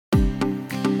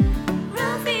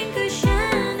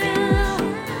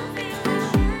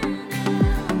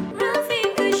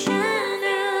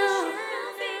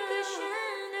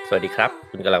สวัสดีครับ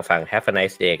คุณกำลังฟัง Have a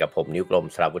nice day กับผมนิ้วกลม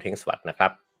สราวุธเฮงสวัสดิ์นะครั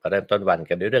บมาเริ่มต้นวัน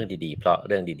กันด้วยเรื่องดีๆเพราะเ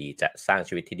รื่องดีๆจะสร้าง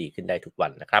ชีวิตที่ดีขึ้นได้ทุกวั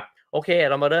นนะครับโอเค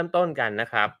เรามาเริ่มต้นกันนะ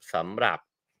ครับสำหรับ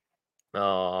เอ่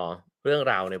อเรื่อง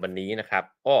ราวในวันนี้นะครับ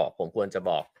ผมควรจะ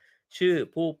บอกชื่อ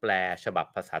ผู้แปลฉบับ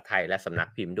ภาษาไทยและสำนัก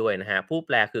พิมพ์ด้วยนะฮะผู้แ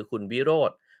ปลคือคุณวิโร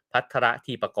จน์ภัทร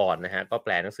ทีปกรณ์นะฮะก็แป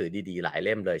ลหนังสือดีๆหลายเ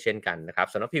ล่มเลยเช่นกันนะครับ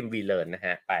สำนักพิมพ์วีเล r ร์นนะฮ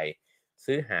ะไป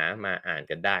ซื้อหามาอ่าน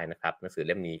กันได้นะครับหนังสือเ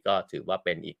ล่มนี้ก็ถือว่าเ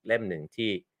ป็นอีกเล่มหนึ่ง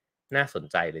ที่น่าสน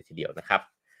ใจเลยทีเดียวนะครับ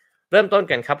เริ่มต้น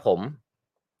กันครับผม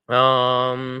เอ่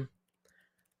อ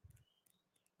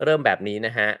เริ่มแบบนี้น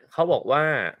ะฮะเขาบอกว่า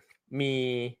มี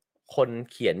คน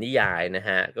เขียนนิยายนะฮ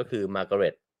ะก็คือ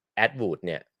Margaret Atwood เ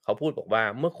นี่ยเขาพูดบอกว่า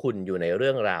เมื่อคุณอยู่ในเ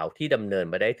รื่องราวที่ดำเนิน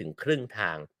มาได้ถึงครึ่งท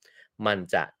างมัน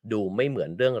จะดูไม่เหมือน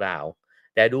เรื่องราว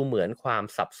แต่ดูเหมือนความ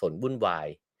สับสนวุ่นวาย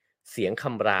เสียงค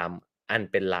ำรามอัน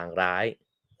เป็นลางร้าย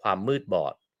ความมืดบอ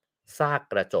ดซาก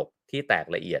กระจกที่แตก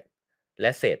ละเอียดแล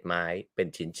ะเศษไม้เป็น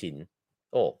ชิ้น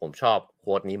ๆผมชอบโ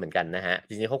ค้ดนี้เหมือนกันนะฮะ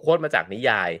จริงๆเขาโค้ดมาจากนิ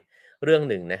ยายเรื่อง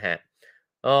หนึ่งนะฮะ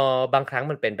บางครั้ง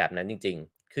มันเป็นแบบนั้นจริง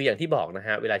ๆคืออย่างที่บอกนะค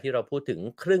รับเวลาที่เราพูดถึง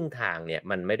ครึ่งทางเนี่ย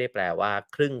มันไม่ได้แปลว่า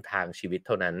ครึ่งทางชีวิตเ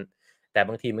ท่านั้นแต่บ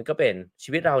างทีมันก็เป็นชี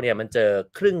วิตเราเนี่ยมันเจอ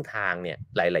ครึ่งทางเนี่ย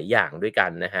หลายๆอย่างด้วยกั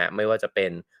นนะครับไม่ว่าจะเป็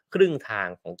นครึ่งทาง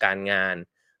ของการงาน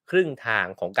ครึ่งทาง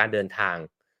ของการเดินทาง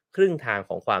ครึ่งทางข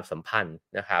องความสัมพันธ์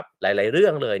นะครับหลายๆเรื่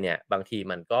องเลยเนี่ยบางที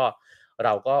มันก็เ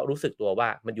ราก็รู้สึกตัวว่า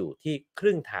มันอยู่ที่ค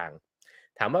รึ่งทาง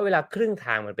ถามว่าเวลาครึ่งท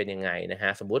างมันเป็นยังไงนะฮ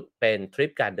ะสมมุติเป็นทริ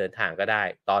ปการเดินทางก็ได้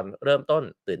ตอนเริ่มต้น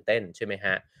ตื่นเต้นใช่ไหมฮ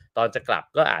ะตอนจะกลับ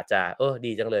ก็อาจจะ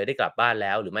ดีจังเลยได้กลับบ้านแ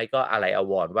ล้วหรือไม่ก็อะไรอา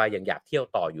วรณ์ว่ายังอยากเที่ยว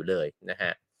ต่ออยู่เลยนะฮ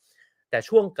ะแต่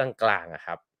ช่วงกลางๆอะค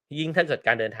รับยิ่งถ้าเกิดก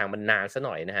ารเดินทางมันนานซะห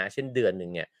น่อยนะฮะเช่นเดือนหนึ่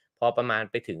งเนี่ยพอประมาณ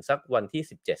ไปถึงสักวันที่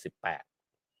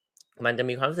17-18มันจะ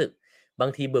มีความรู้สึกบา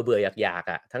งทีเบื่อๆอยาก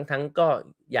ๆอะทั้งๆก็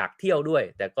อยากเที่ยวด้วย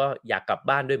แต่ก็อยากกลับ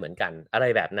บ้านด้วยเหมือนกันอะไร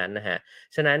แบบนั้นนะฮะ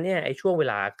ฉะนั้นเนี่ยไอ้ช่วงเว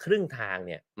ลาครึ่งทางเ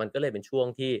นี่ยมันก็เลยเป็นช่วง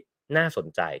ที่น่าสน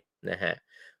ใจนะฮะ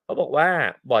เขาบอกว่า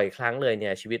บ่อยครั้งเลยเนี่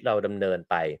ยชีวิตเราดำเนิน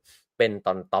ไปเป็นต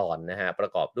อนๆนะฮะปร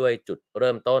ะกอบด้วยจุดเ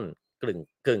ริ่มต้น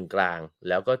กึ่งกลาง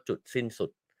แล้วก็จุดสิ้นสุ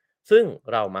ดซึ่ง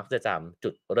เรามักจะจำจุ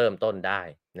ดเริ่มต้นได้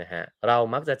นะฮะเรา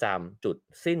มักจะจำจุด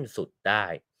สิ้นสุดได้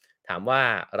ถามว่า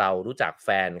เรารู้จักแฟ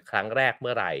นครั้งแรกเ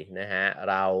มื่อไหร่นะฮะ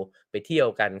เราไปเที่ยว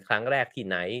กันครั้งแรกที่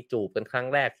ไหนจูบกันครั้ง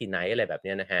แรกที่ไหนอะไรแบบเ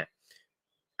นี้ยนะฮะ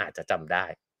อาจจะจำได้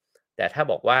แต่ถ้า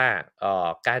บอกว่า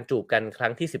การจูบกันครั้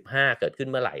งที่15เกิดขึ้น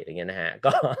เมื่อไหร่อะไรเงี้ยนะฮะ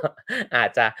ก็อาจ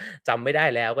จะจำไม่ได้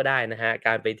แล้วก็ได้นะครับก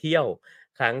ารไปเที่ยว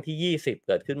ครั้งที่20เ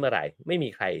กิดขึ้นเมื่อไหร่ไม่มี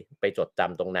ใครไปจดจ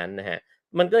ำตรงนั้นนะครับ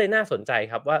มันก็เลยน่าสนใจ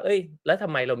ครับว่าเฮ้ยแล้วทำ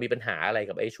ไมเรามีปัญหาอะไร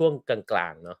กับไอ้ช่วงกล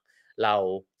างๆเนาะเรา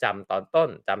จำตอนต้น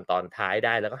จำตอนท้ายไ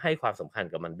ด้แล้วก็ให้ความสำคัญ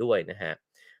กับมันด้วยนะครับ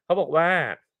เขาบอกว่า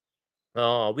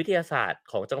วิทยาศาสตร์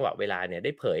ของจังหวะเวลาเนี่ยไ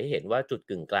ด้เผยให้เห็นว่าจุด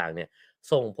กึ่งกลางเนี่ย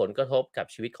ส่งผลกระทบกับ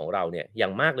ชีวิตของเราเนี่ยอย่า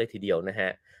งมากเลยทีเดียวนะฮะ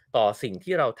ต่อสิ่ง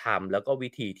ที่เราทำแล้วก็วิ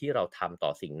ธีที่เราทำต่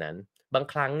อสิ่งนั้นบาง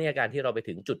ครั้งเนี่ยการที่เราไป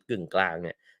ถึงจุดกึ่งกลางเ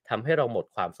นี่ยทำให้เราหมด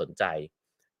ความสนใจ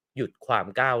หยุดความ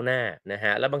ก้าวหน้านะฮ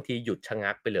ะแล้วบางทีหยุดชะ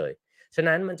งักไปเลยฉะ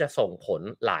นั้นมันจะส่งผล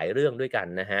หลายเรื่องด้วยกัน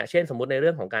นะฮะเช่นสมมุติในเรื่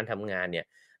องของการทำงานเนี่ย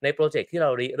ในพรอเจกต์ที่เรา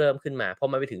ริเริ่มขึ้นมาพอ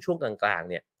มันไปถึงช่วงกลางๆ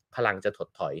เนี่ยพลังจะถด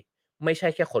ถอยไม่ใช่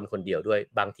แค่คนคนเดียวด้วย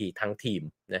บางทีทั้งทีม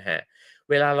นะฮะ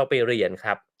เวลาเราไปเรียนค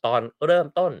รับตอนเริ่ม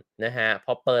ต้นนะฮะพ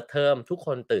อเปิดเทอมทุกค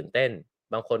นตื่นเต้น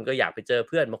บางคนก็อยากไปเจอเ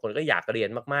พื่อนบางคนก็อยากเรียน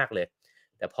มากๆเลย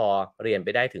แต่พอเรียนไป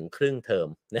ได้ถึงครึ่งเทอม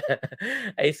นะ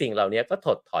ไอ้สิ่งเหล่านี้ก็ถ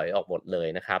ดถอยออกหมดเลย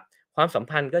นะครับความสัม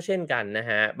พันธ์ก็เช่นกันนะ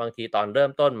ฮะบางทีตอนเริ่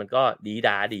มต้นมันก็ดี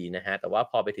ด้าดีนะฮะแต่ว่า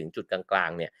พอไปถึงจุดกลา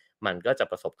งๆเนี่ยมันก็จะ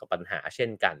ประสบกับปัญหาเช่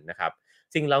นกันนะครับ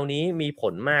สิ่งเหล่านี้มีผ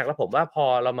ลมากแล้วผมว่าพอ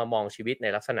เรามามองชีวิตใน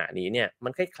ลักษณะนี้เนี่ยมั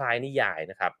นคล้ายๆนิยาย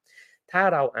นะครับถ้า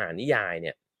เราอ่านนิยายเ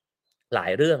นี่ย หลา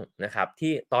ยเรื่องนะครับ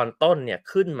ที่ตอนต้นเนี่ย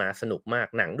ขึ้นมาสนุกมาก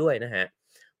หนังด้วยนะฮะ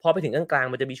พอไปถึงกลาง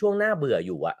ๆมันจะมีช่วงน่าเบื่ออ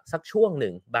ยู่อะสักช่วงห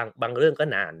นึ่งบางเรื่องก็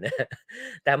นานนะ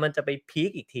แต่มันจะไปพีก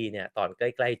อีกทีเนี่ยตอนใก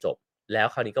ล้ๆจบแล้ว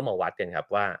คราวนี้ก็มาวัดกันครับ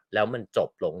ว่าแล้วมันจบ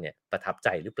ลงเนี่ยประทับใจ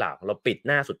หรือเปล่าเราปิดห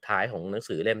น้าสุดท้ายของหนัง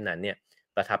สือเล่มนั้นเนี่ย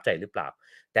ประทับใจหรือเปล่า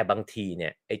แต่บางทีเนี่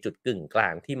ยไอ้จุดกึ่งกลา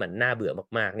งที่มันน่าเบื่อ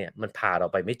มากๆเนี่ยมันพาเรา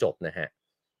ไปไม่จบนะฮะ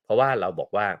เพราะว่าเราบอก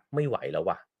ว่าไม่ไหวแล้ว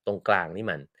ว่ะตรงกลางนี่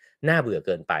มันน่าเบื่อเ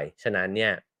กินไปฉะนั้นเนี่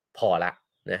ยพอละ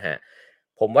นะฮะ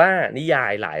ผมว่านิยา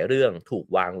ยหลายเรื่องถูก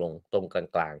วางลงตรงกล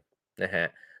างๆนะฮะ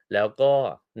แล้วก็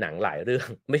หนังหลายเรื่อง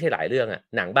ไม่ใช่หลายเรื่องอะ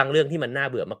หนังบางเรื่องที่มันน่า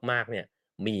เบื่อมากๆเนี่ย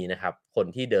มีนะครับคน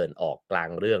ที่เดินออกกลาง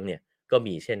เรื่องเนี่ยก็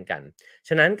มีเช่นกันฉ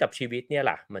ะนั้นกับชีวิตเนี่ย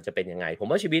ล่ะมันจะเป็นยังไงผม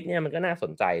ว่าชีวิตเนี่ยมันก็น่าส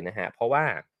นใจนะฮะเพราะว่า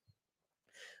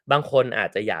บางคนอาจ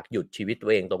จะอยากหยุดชีวิตตั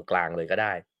วเองตรงกลางเลยก็ไ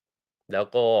ด้แล้ว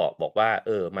ก็บอกว่า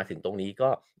มาถึงตรงนี้ก็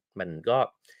มันก็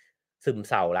ซึม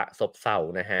เศร้าละซบเซา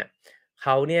นะฮะ เข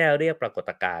าเนี่ยเรียกปรากฏ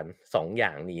การณ์2องอย่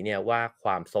างนี้เนี่ยว่าคว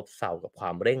ามซบเซากับคว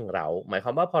ามเร่งเร้าหมายคว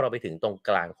ามว่าพอเราไปถึงตรง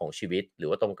กลางของชีวิตหรือ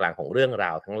ว่าตรงกลางของเรื่องร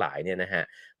าวทั้งหลายเนี่ยนะฮะ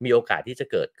มีโอกาสที่จะ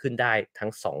เกิดขึ้นได้ทั้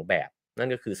ง2แบบนั่น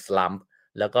ก็คือ slump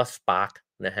แล้วก็ spark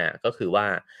นะฮะก็คือว่า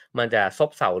มันจะซ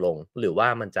บเซาลงหรือว่า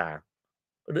มันจะ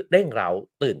เร่งเร้า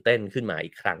ตื่นเต้นขึ้นมา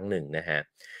อีกครั้งหนึ่งนะฮะ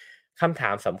คำถ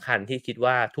ามสำคัญที่คิด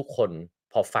ว่าทุกคน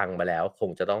พอฟังมาแล้วค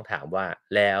งจะต้องถามว่า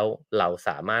แล้วเราส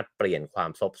ามารถเปลี่ยนควา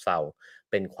มซบเซา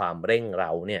เป็นความเร่งเร้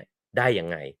าเนี่ยได้ยัง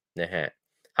ไงนะฮะ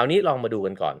คราวนี้ลองมาดู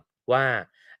กันก่อนว่า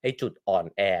ไอ้จุดอ่อน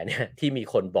แอเนี่ยที่มี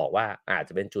คนบอกว่าอาจจ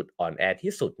ะเป็นจุดอ่อนแอ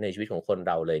ที่สุดในชีวิตของคน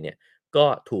เราเลยเนี่ยก็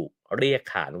ถูกเรียก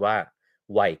ขานว่า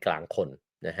วัยกลางคน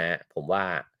นะฮะผมว่า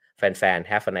แฟนๆ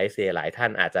Have a nice day หลายท่า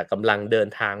นอาจจะกำลังเดิน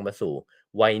ทางมาสู่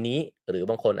วัยนี้หรือ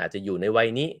บางคนอาจจะอยู่ในวัย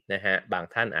นี้นะฮะบาง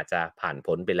ท่านอาจจะผ่าน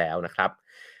พ้นไปแล้วนะครับ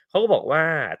เขาก็บอกว่า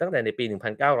ตั้งแต่ในปี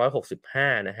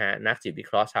1965นะฮะนักจิตวิเ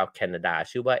คราะห์ชาวแคนาดา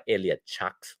ชื่อว่าเอเลียตชั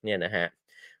กส์เนี่ยนะฮะ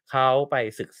เขาไป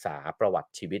ศึกษาประวั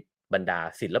ติชีวิตบรรดา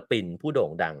ศิลปินผู้โด่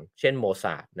งดังเช่นโมซ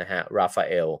าร์ทนะฮะราฟา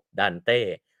เอลดันเต้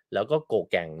แล้วก็โก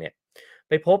แกงเนี่ยไ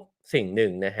ปพบสิ่งหนึ่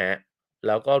งนะฮะแ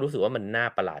ล้วก็รู้สึกว่ามันน่า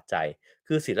ประหลาดใจ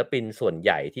คือศิลปินส่วนใ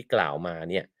หญ่ที่กล่าวมา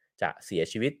เนี่ยจะเสีย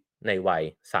ชีวิตในวัย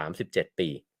37ปี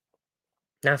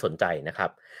น่าสนใจนะครั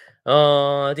บ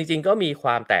จริงๆก็มีคว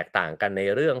ามแตกต่างกันใน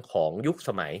เรื่องของยุคส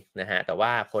มัยนะฮะแต่ว่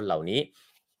าคนเหล่านี้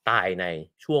ตายใน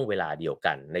ช่วงเวลาเดียว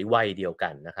กันในวัยเดียวกั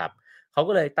นนะครับเขา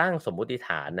ก็เลยตั้งสมมุติฐ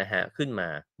านนะฮะขึ้นมา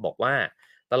บอกว่า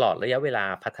ตลอดระยะเวลา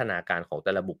พัฒนาการของแ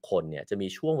ต่ละบุคคลเนี่ยจะมี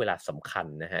ช่วงเวลาสำคัญ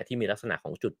นะฮะที่มีลักษณะข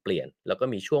องจุดเปลี่ยนแล้วก็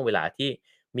มีช่วงเวลาที่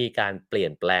มีการเปลี่ย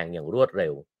นแปลงอย่างรวดเร็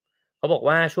วเขาบอก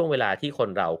ว่าช่วงเวลาที่คน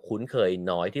เราคุ้นเคย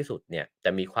น้อยที่สุดเนี่ยจ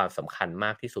ะมีความสำคัญม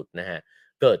ากที่สุดนะฮะ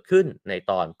เกิดขึ้นใน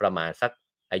ตอนประมาณสัก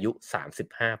อายุ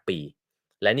35ปี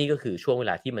และนี่ก็คือช่วงเว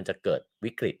ลาที่มันจะเกิด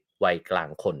วิกฤตวัยกลาง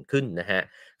คนขึ้นนะฮะ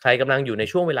ใครกำลังอยู่ใน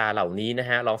ช่วงเวลาเหล่านี้นะ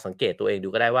ฮะลองสังเกตตัวเองดู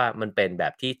ก็ได้ว่ามันเป็นแบ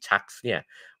บที่ชักส์เนี่ย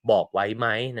บอกไว้ไหม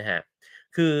นะฮะ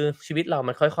คือชีวิตเรา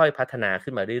มันค่อยๆพัฒนา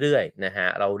ขึ้นมาเรื่อยๆนะฮะ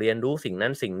เราเรียนรู้สิ่งนั้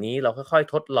นสิ่งนี้เราค่อย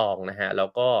ๆทดลองนะฮะแล้ว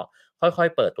ก็ค่อย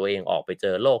ๆเปิดตัวเองออกไปเจ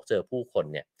อโลกเจอผู้คน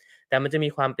เนี่ยแต่มันจะมี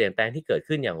ความเปลี่ยนแปลงที่เกิด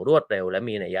ขึ้นอย่างรวดเร็วและ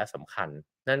มีนัยสำคัญ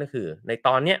นั่นก็คือในต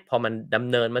อนเนี้ยพอมันดำ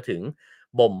เนินมาถึง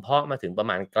บ่มเพาะมาถึงประ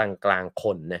มาณกลางค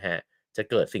นนะฮะจะ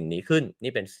เกิดสิ่งนี้ขึ้น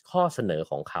นี่เป็นข้อเสนอ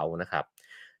ของเขานะครับ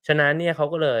ฉะนั้นเนี่ยเขา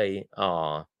ก็เลยเอ่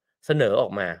อเสนอออ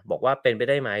กมาบอกว่าเป็นไป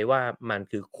ได้ไหมว่ามัน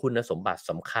คือคุณสมบัติ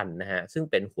สำคัญนะฮะซึ่ง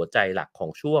เป็นหัวใจหลักของ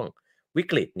ช่วงวิ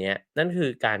กฤตเนี้ยนั่นคือ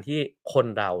การที่คน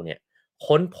เราเนี่ย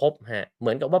ค้นพบครับเห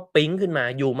มือนกับว่าปิ๊งขึ้นมา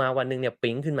อยู่มาวันหนึ่งเนี่ย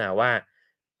ปิ๊งขึ้นมาว่า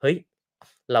เฮ้ย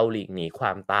เราหลีกหนีคว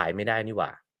ามตายไม่ได้นี่หว่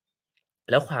า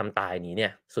แล้วความตายนี้เนี่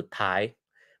ยสุดท้าย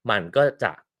มันก็จ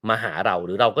ะมาหาเราห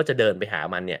รือเราก็จะเดินไปหา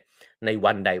มันเนี่ยใน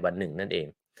วันใดวันหนึ่งนั่นเอง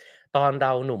ตอนเร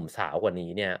าหนุ่มสาวกว่า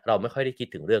นี้เนี่ยเราไม่ค่อยได้คิด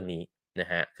ถึงเรื่องนี้นะ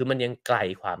ฮะคือมันยังไกล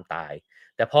ความตาย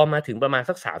แต่พอมาถึงประมาณ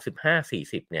สัก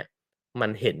35-40เนี่ยมั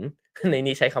นเห็นใน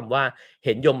นี้ใช้คำว่าเ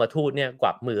ห็นยมทูตเนี่ยก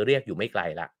วักมือเรียกอยู่ไม่ไกล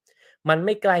แล้วมันไ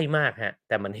ม่ใกล้มากฮะแ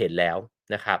ต่มันเห็นแล้ว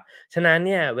นะครับฉะนั้นเ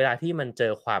นี่ยเวลาที่มันเจ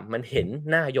อความมันเห็น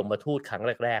หน้ายมทูตครั้ง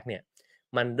แรกๆเนี่ย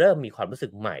มันเริ่มมีความรู้สึ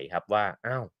กใหม่ครับว่า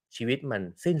อ้าวชีวิตมัน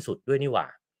สิ้นสุดด้วยนี่หว่า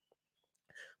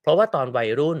เพราะว่าตอนวัย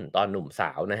รุ่นตอนหนุ่มส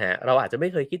าวนะฮะเราอาจจะไม่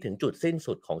เคยคิดถึงจุดสิ้น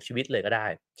สุดของชีวิตเลยก็ได้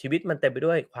ชีวิตมันเต็มไป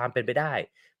ด้วยความเป็นไปได้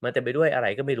มันเต็มไปด้วยอะไร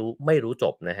ก็ไม่รู้จ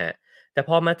บนะฮะแต่พ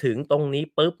อมาถึงตรงนี้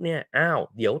ปุ๊บเนี่ยอ้าว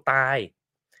เดี๋ยวตาย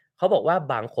เขาบอกว่า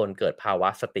บางคนเกิดภาวะ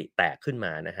สติแตกขึ้นม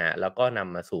านะฮะแล้วก็น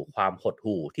ำมาสู่ความหด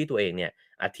หู่ที่ตัวเองเนี่ย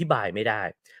อธิบายไม่ได้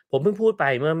ผมเพิ่งพูดไป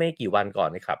เมื่อไม่กี่วันก่อน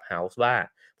ใน Clubhouse ว่า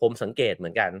ผมสังเกตเหมื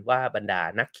อนกันว่าบรรดา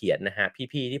นักเขียนนะฮะ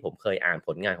พี่ๆที่ผมเคยอ่านผ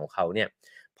ลงานของเขาเนี่ย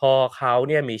พอเขา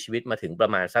เนี่ยมีชีวิตมาถึงประ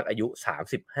มาณสักอายุ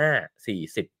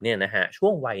35-40เนี่ยนะฮะช่ว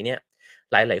งวัยเนี่ย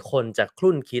หลายๆคนจะค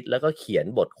รุ่นคิดแล้วก็เขียน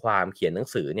บทความเขียนหนัง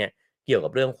สือเนี่ยเกี่ยวกั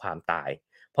บเรื่องความตาย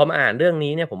พอมาอ่านเรื่อง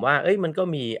นี้เนี่ยผมว่าเอ้ยมันก็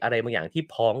มีอะไรบางอย่างที่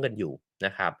พ้องกันอยู่น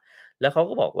ะครับแล้วเขา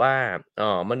ก็บอกว่า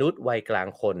มนุษย์วัยกลาง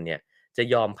คนเนี่ยจะ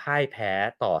ยอมพ่ายแพ้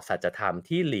ต่อสัจธรรม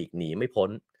ที่หลีกหนีไม่พ้น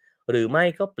หรือไม่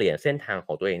ก็เปลี่ยนเส้นทางข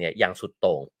องตัวเองเนี่ยอย่างสุดโ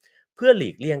ต่งเพื่อหลี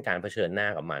กเลี่ยงการเผชิญหน้า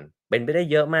กับมันเป็นไปได้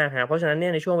เยอะมากครับเพราะฉะนั้นเนี่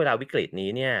ยในช่วงเวลาวิกฤตนี้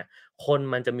เนี่ยคน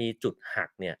มันจะมีจุดหัก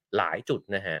เนี่ยหลายจุด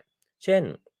นะฮะเช่น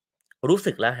รู้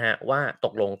สึกแล้วฮะว่าต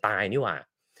กลงตายนี่หว่า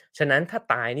ฉะนั้นถ้า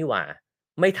ตายนี่หว่า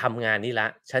ไม่ทำงานนี้แล้ว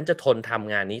ฉันจะทนท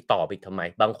ำงานนี้ต่อไปอีกทำไม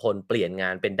บางคนเปลี่ยนงา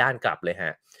นเป็นด้านกลับเลยฮ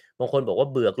ะบางคนบอกว่า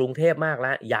เบื่อกรุงเทพมากแ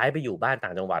ล้วย้ายไปอยู่บ้านต่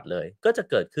างจังหวัดเลยก็จะ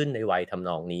เกิดขึ้นในวัยทำน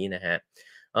องนี้นะฮะ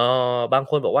บาง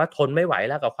คนบอกว่าทนไม่ไหว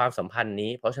แล้วกับความสัมพันธ์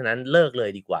นี้เพราะฉะนั้นเลิกเลย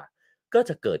ดีกว่าก็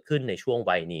จะเกิดขึ้นในช่วง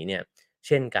วัยนี้เนี่ยเ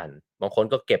ช่นกันบางคน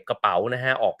ก็เก็บกระเป๋านะฮ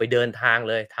ะออกไปเดินทาง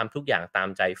เลยทำทุกอย่างตาม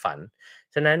ใจฝัน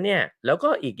ฉะนั้นเนี่ยแล้วก็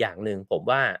อีกอย่างหนึ่งผม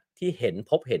ว่าที่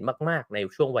พบเห็นมากๆใน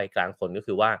ช่วงวัยกลางคนก็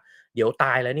คือว่าเดี๋ยวต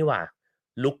ายแล้วนี่หว่า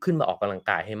ลุกขึ้นมาออกกำลัง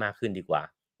กายให้มากขึ้นดีกว่า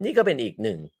นี่ก็เป็นอีกห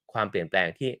นึ่งความเปลี่ยนแปลง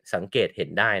ที่สังเกตเห็น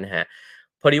ได้นะครับ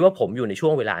พอดีว่าผมอยู่ในช่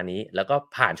วงเวลานี้แล้วก็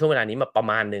ผ่านช่วงเวลานี้มาประ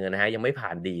มาณหนึ่งอะนะครับยังไม่ผ่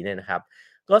านดีเนี่ยนะครับ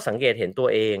ก็สังเกตเห็นตัว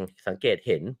เองสังเกตเ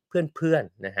ห็นเพื่อน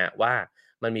ๆนะครับว่า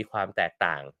มันมีความแตก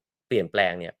ต่างเปลี่ยนแปล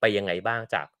งเนี่ยไปยังไงบ้าง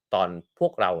จากตอนพว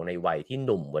กเราในวัยที่ห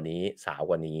นุ่มกว่านี้สาว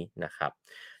กว่านี้นะครับ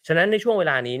ฉะนั้นในช่วงเว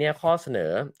ลานี้เนี่ยข้อเสน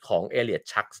อของ Elliot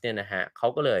Chucks เนี่ยนะครับเขา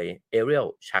ก็เลย Ariel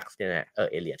Chucks เนี่ยนะ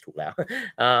Elliot ถูกแล้ว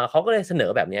เขาก็เลยเสน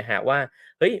อแบบเนี้ยครับว่า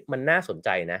เฮ้ยมันน่าสนใจ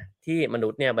นะที่มนุ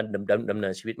ษย์เนี่ยมันดำเนิ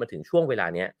นชีวิตมาถึงช่วงเวลา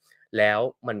เนี้ยแล้ว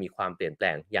มันมีความเปลี่ยนแปล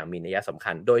งอย่างมีนัยสำ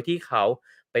คัญโดยที่เขา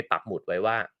ไปปักหมุดไว้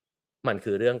ว่ามัน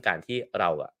คือเรื่องการที่เรา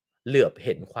อะเหลือบเ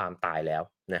ห็นความตายแล้ว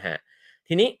นะครับ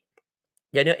ทีนี้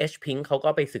Daniel H. Pink เขาก็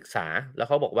ไปศึกษาแล้วเ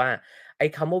ขาบอกว่าไอ้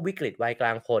คำว่าวิกฤตวัยกล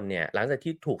างคนเนี่ยหลังจาก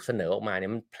ที่ถูกเสนอออกมาเนี่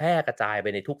ยมันแพร่กระจายไป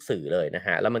ในทุกสื่อเลยนะค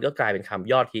รับแล้วมันก็กลายเป็นค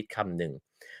ำยอดฮิตคำหนึ่ง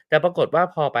แต่ปรากฏว่า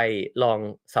พอไปลอง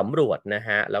สำรวจนะค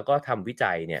รับแล้วก็ทำวิ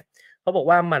จัยเนี่ยเขาบอก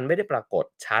ว่ามันไม่ได้ปรากฏ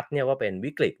ชัดเนี่ยว่าเป็น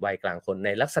วิกฤตวัยกลางคนใน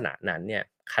ลักษณะนั้นเนี่ย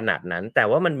ขนาดนั้นแต่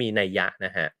ว่ามันมีนัยยะน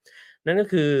ะครับนั่นก็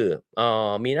คือ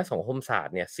มีนักสังคมศาสต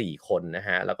ร์เนี่ย4คนนะค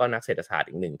รับแล้วก็นักเศรษฐศาสตร์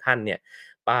อีก1ท่านเนี่ย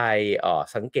ไป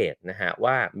สังเกตนะครับ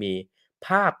ว่ามีภ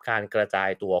าพการกระจาย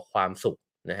ตัวความสุข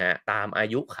นะครับตามอา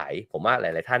ยุไขผมว่าหล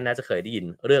ายๆท่านน่าจะเคยได้ยิน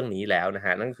เรื่องนี้แล้วนะค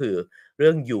รับนั่นก็คือเรื่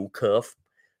อง U curve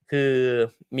คือ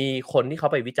มีคนที่เขา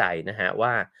ไปวิจัยนะครับว่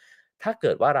าถ้าเ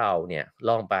กิดว่าเราเนี่ย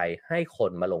ลองไปให้ค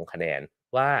นมาลงคะแนน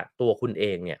ว่าตัวคุณเอ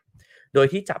งเนี่ยโดย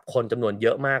ที่จับคนจำนวนเย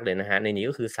อะมากเลยนะครับในนี้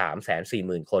ก็คือ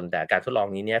340,000 คนแต่การทดลอง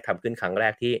นี้เนี่ยทำขึ้นครั้งแร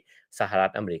กที่สหรั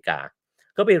ฐอเมริกา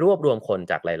ก็ไปรวบรวมคน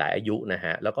จากหลายๆอายุนะค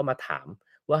รับแล้วก็มาถาม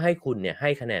ว่าให้คุณเนี่ยให้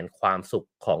คะแนนความสุข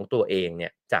ของตัวเองเนี่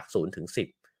ยจาก0ถึง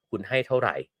10คุณให้เท่าไห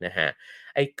ร่นะครับ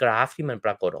ไอ้กราฟที่มันป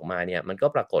รากฏออกมาเนี่ยมันก็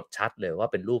ปรากฏชัดเลยว่า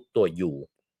เป็นรูปตัว U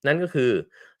นั่นก็คือ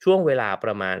ช่วงเวลาป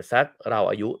ระมาณสักเรา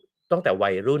อายุตั้งแต่วั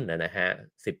ยรุ่นนะฮะ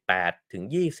18ถึง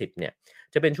20เนี่ย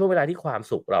จะเป็นช่วงเวลาที่ความ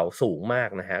สุขเราสูงมาก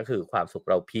นะฮะคือความสุข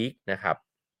เราพีกนะครับ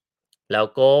แล้ว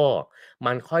ก็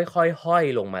มันค่อยๆห้อย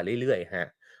ลงมาเรื่อยๆฮะ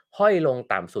ห้อยลง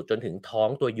ต่ำสุดจนถึงท้อง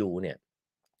ตัว U เนี่ย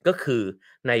ก็คือ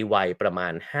ในวัยประมา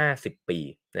ณ50ปี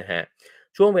นะฮะ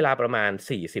ช่วงเวลาประมาณ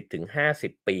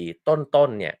40-50ปีต้น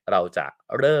ๆเนี่ยเราจะ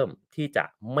เริ่มที่จะ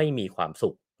ไม่มีความสุ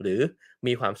ขหรือ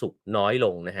มีความสุขน้อยล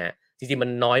งนะฮะจริงๆมัน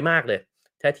น้อยมากเลย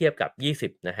ถ้าเทียบกับ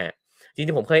20นะฮะจ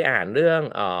ริงๆผมเคยอ่านเรื่อง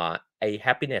ไอ้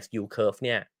happiness U curve เ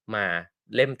นี่ยมา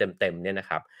เล่มเต็มๆเนี่ยนะ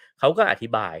ครับเขาก็อธิ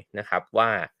บายนะครับว่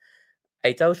าไ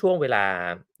อ้เจ้าช่วงเวลา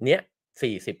เนี้ย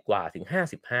40กว่าถึง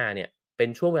55เนี่ยเป็น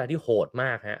ช่วงเวลาที่โหดม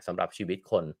ากครับสำหรับชีวิต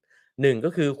คน1ก็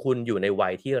คือคุณอยู่ในวั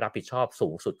ยที่รับผิดชอบสู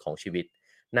งสุดของชีวิต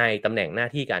ในตำแหน่งหน้า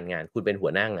ที่การงานคุณเป็นหั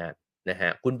วหน้างานนะครั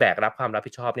บคุณแบกรับความรับ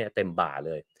ผิดชอบเนี่ยเต็มบ่าเ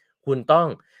ลยคุณต้อง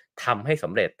ทำให้ส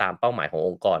ำเร็จตามเป้าหมายของอ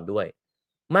งค์กรด้วย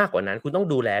มากกว่านั้นคุณต้อง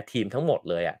ดูแลทีมทั้งหมด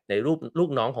เลยอะในรูปลู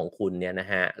กน้องของคุณเนี่ยนะ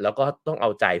ครับแล้วก็ต้องเอา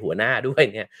ใจหัวหน้าด้วย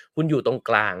เนี่ยคุณอยู่ตรง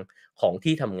กลางของ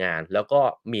ที่ทำงานแล้วก็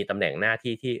มีตำแหน่งหน้า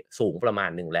ที่ที่สูงประมาณ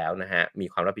หนึ่งแล้วนะครับมี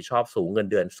ความรับผิดชอบสูงเงิน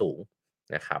เดือนสูง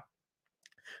นะครับ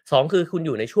2คือคุณอ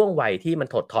ยู่ในช่วงวัยที่มัน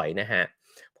ถดถอยนะครับ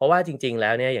เพราะว่าจริงๆแล้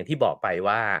วเนี่ยอย่างที่บอกไป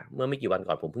ว่าเมื่อไม่กี่วัน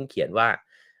ก่อนผมเพิ่งเขียนว่า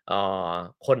เอ่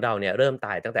คนเราเนี่ยเริ่มต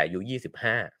ายตั้งแต่อายุ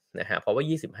25นะครับเพราะว่า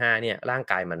25เนี่ยร่าง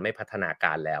กายมันไม่พัฒนาก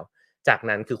ารแล้วจาก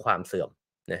นั้นคือความเสื่อม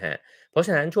นะครับเพราะฉ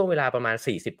ะนั้นช่วงเวลาประมาณ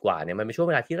40กว่าเนี่ยมันเป็นช่วง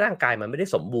เวลาที่ร่างกายมันไม่ได้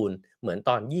สมบูรณ์เหมือน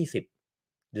ตอน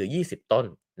20หรือ20ต้น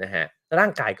นะครับร่า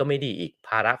งกายก็ไม่ดีอีกภ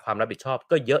าระความรับผิดชอบ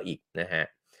ก็เยอะอีกนะครับ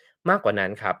มากกว่านั้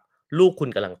นครับลูกคุณ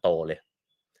กำลังโตเลย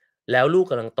แล้วลูก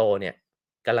กำลังโตเนี่ย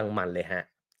กำลังมันเลยครับ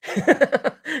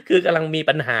คือกำลังมี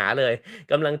ปัญหาเลย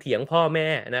กำลังเถียงพ่อแม่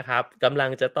นะครับกำลั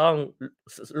งจะต้อง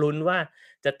ลุ้นว่า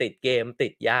จะติดเกมติ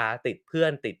ดยาติดเพื่อ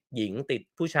นติดหญิงติด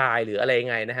ผู้ชายหรืออะไรยัง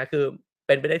ไงนะครับคือเ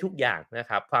ป็นไปได้ทุกอย่างนะ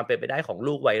ครับความเป็นไปได้ของ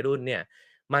ลูกวัยรุ่นเนี่ย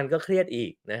มันก็เครียดอี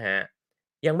กนะครับ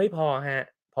ยังไม่พอครับ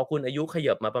พอคุณอายุเข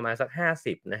ยิบมาประมาณสัก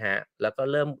50นะครับแล้วก็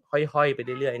เริ่มห้อยๆไป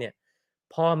เรื่อยๆเนี่ย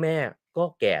พ่อแม่ก็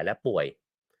แก่และป่วย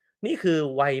นี่คือ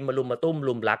วัยมะรุมมะตุ้ม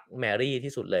รุมรักแมรี่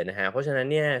ที่สุดเลยนะครับเพราะฉะนั้น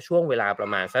เนี่ยช่วงเวลาประ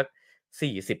มาณสัก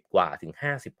40กว่าถึง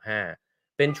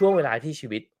55เป็นช่วงเวลาที่ชี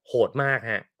วิตโหดมาก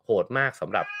ครับโหดมากส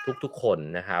ำหรับทุกๆคน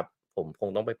นะครับผมคง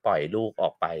ต้องไปปล่อยลูกอ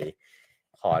อกไป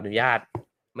ขออนุญาต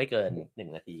ไม่เกิน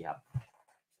1นาทีครับ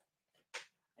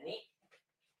อันนี้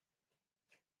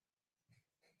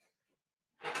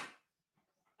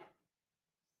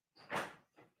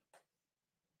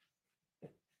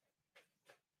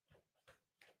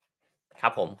ครั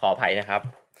บผมขออภัยนะครับ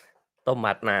ต้ม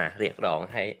มัดมาเรียกร้อง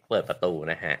ให้เปิดประตู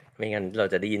นะครับไม่งั้นเรา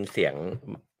จะได้ยินเสียง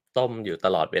ต้มอยู่ต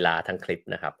ลอดเวลาทั้งคลิป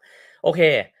นะครับโอเค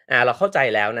เราเข้าใจ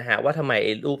แล้วนะครับว่าทำไมไ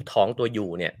อ้รูปท้องตัวยู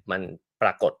เนี่ยมันปร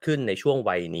ากฏขึ้นในช่วง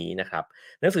วัยนี้นะครับ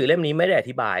หนังสือเล่มนี้ไม่ได้อ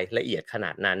ธิบายละเอียดขน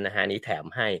าดนั้นนะฮะนี้แถม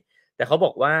ให้แต่เขาบ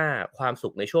อกว่าความสุ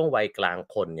ขในช่วงวัยกลาง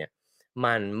คนเนี่ย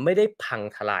มันไม่ได้พัง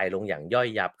ทลายลงอย่างย่อย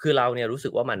ยับคือเราเนี่ยรู้สึ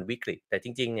กว่ามันวิกฤตแต่จ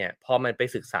ริงๆเนี่ยพอมันไป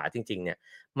ศึกษาจริงๆเนี่ย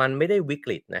มันไม่ได้วิก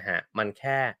ฤตนะครับมันแ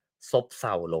ค่ซบเซ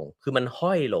าลงคือมัน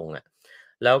ห้อยลงอะ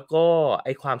แล้วก็ไ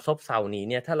อ้ความซบเซานี้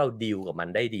เนี่ยถ้าเราดีลกับมัน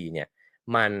ได้ดีเนี่ย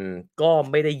มันก็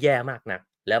ไม่ได้แย่มากนัก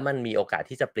แล้วมันมีโอกาส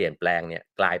ที่จะเปลี่ยนแปลงเนี่ย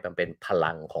กลายมาเป็นพ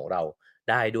ลังของเรา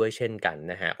ได้ด้วยเช่นกัน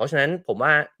นะครับเพราะฉะนั้นผมว่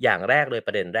าอย่างแรกเลยป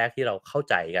ระเด็นแรกที่เราเข้า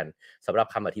ใจกันสำหรับ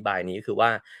คำอธิบายนี้คือว่า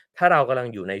ถ้าเรากำลัง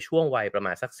อยู่ในช่วงวัยประม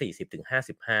าณสัก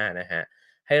40-55นะฮะ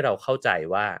ให้เราเข้าใจ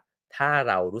ว่าถ้า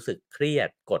เรารู้สึกเครียด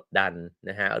กดดัน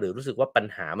นะฮะหรือรู้สึกว่าปัญ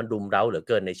หามันรุมเร้าเหลือเ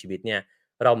กินในชีวิตเนี่ย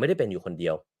เราไม่ได้เป็นอยู่คนเดี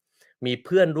ยวมีเ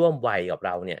พื่อนร่วมวัยกับเ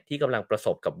ราเนี่ยที่กำลังประส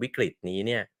บกับวิกฤตนี้เ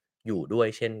นี่ยอยู่ด้วย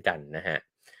เช่นกันนะฮะ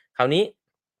คราวนี้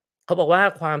เขาบอกว่า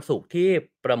ความสุขที่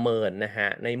ประเมินนะฮะ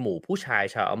ในหมู่ผู้ชาย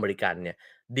ชาวอเมริกันเนี่ย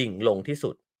ดิ่งลงที่สุ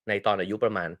ดในตอนอายุป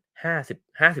ระมาณ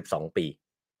52ปี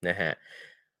นะฮะ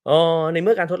ในเ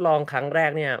มื่อการทดลองครั้งแร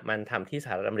กเนี่ยมันทำที่ส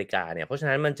หรัฐอเมริกาเนี่ยเพราะฉะ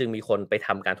นั้นมันจึงมีคนไปท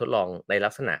ำการทดลองในลั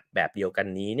กษณะแบบเดียวกัน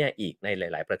นี้เนี่ยอีกในห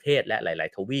ลายๆประเทศและหลาย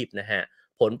ๆทวีปนะฮะ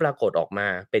ผลปรากฏออกมา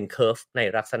เป็นเคอร์ฟใน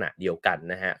ลักษณะเดียวกัน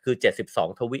นะฮะคือ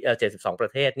72ทวี72ปร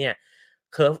ะเทศเนี่ย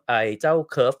เคอร์ฟไอ้เจ้า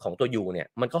เคอร์ฟของตัว U เนี่ย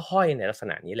มันก็ห้อยในลักษ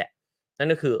ณะนี้แหละนั่น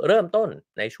ก็คือเริ่มต้น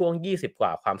ในช่วง20กว่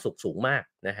าความสุขสูงมาก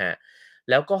นะฮะ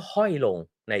แล้วก็ห้อยลง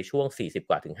ในช่วง40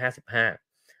กว่าถึง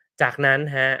55จากนั้น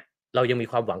ฮะ เรายังมี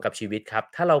ความหวังกับชีวิตครับ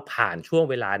ถ้าเราผ่านช่วง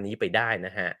เวลานี้ไปได้น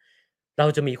ะฮะเรา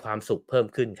จะมีความสุขเพิ่ม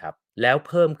ขึ้นครับแล้ว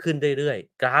เพิ่มขึ้นเรื่อย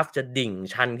ๆกราฟจะดิ่ง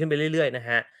ชันขึ้นไปเรื่อยๆนะ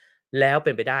ฮะแล้วเ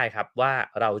ป็นไปได้ครับว่า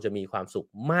เราจะมีความสุข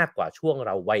มากกว่าช่วงเ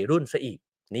ราวัยรุ่นเสียอีก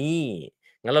นี่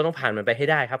งั้นเราต้องผ่านมันไปให้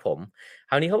ได้ครับผม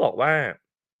คราวนี้เขาบอกว่า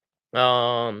เอ่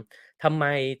อทำไม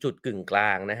จุดกึ่งกล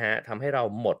างนะฮะทำให้เรา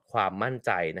หมดความมั่นใ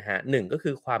จนะฮะ1ก็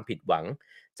คือความผิดหวัง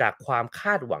จากความค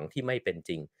าดหวังที่ไม่เป็นจ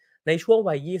ริง ในช่วง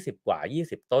วัย20กว่า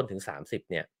20ต้นถึง30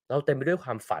เนี่ยเราเต็มไปด้วยคว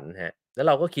ามฝันครับแล้วเ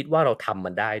ราก็คิดว่าเราทำ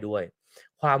มันได้ด้วย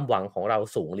ความหวังของเรา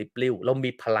สูงลิบลิ่วเรา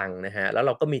มีพลังนะครับแล้วเ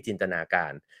ราก็มีจินตนากา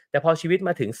รแต่พอชีวิตม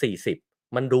าถึง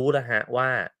40มันรู้แล้วครับว่า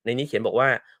ในนี้เขียนบอกว่า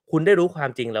คุณได้รู้ความ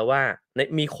จริงแล้วว่า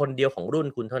มีคนเดียวของรุ่น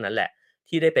คุณเท่านั้นแหละ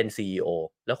ที่ได้เป็น CEO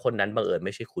แล้วคนนั้นบังเอิญไ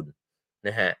ม่ใช่คุณน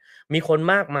ะครับมีคน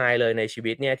มากมายเลยในชี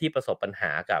วิตเนี่ยที่ประสบปัญห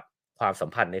ากับความสัม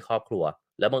พันธ์ในครอบครัว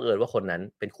แล้วบังเอิญว่าคนนั้น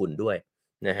เป็นคุณด้วย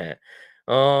นะครับ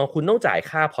คุณต้องจ่าย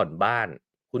ค่าผ่อนบ้าน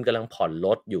คุณกำลังผ่อนร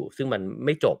ถอยู่ซึ่งมันไ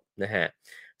ม่จบนะครับ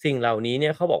สิ่งเหล่านี้เนี่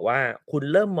ยเขาบอกว่าคุณ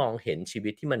เริ่มมองเห็นชีวิ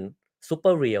ตที่มัน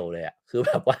super real เลยอะคือแ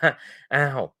บบว่าอ้า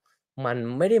วมัน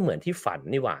ไม่ได้เหมือนที่ฝัน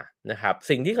นี่หว่านะครับ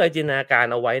สิ่งที่เคยจินตนาการ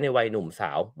เอาไว้ในวัยหนุ่มส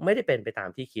าวไม่ได้เป็นไปตาม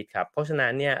ที่คิดครับเพราะฉะนั้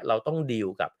นเนี่ยเราต้องดีล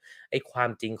กับไอ้ความ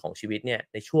จริงของชีวิตเนี่ย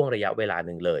ในช่วงระยะเวลาห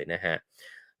นึ่งเลยนะครับ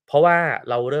เพราะว่า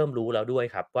เราเริ่มรู้แล้วด้วย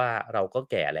ครับว่าเราก็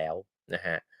แก่แล้วนะค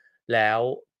รับ แล้ว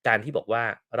การที่บอกว่า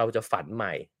เราจะฝันให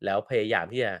ม่แล้วพยายาม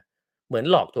ที่จะเหมือน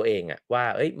หลอกตัวเองอะว่า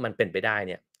เฮ้ยมันเป็นไปได้เ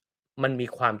นี่ยมันมี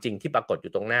ความจริงที่ปรากฏอ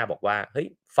ยู่ตรงหน้าบอกว่าเฮ้ย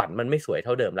ฝันมันไม่สวยเ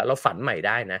ท่าเดิมแล้วเราฝันใหม่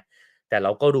ได้นะแต่เร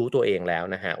าก็รู้ตัวเองแล้ว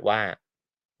นะครับว่า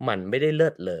มันไม่ได้เลิ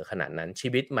ศเลอขนาดนั้นชี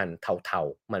วิตมันเทา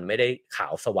ๆมันไม่ได้ขา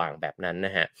วสว่างแบบนั้นน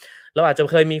ะครับเราอาจจะ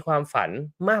เคยมีความฝัน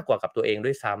มากกว่ากับตัวเอง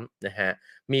ด้วยซ้ำนะครับ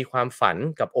มีความฝัน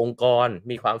กับองค์กร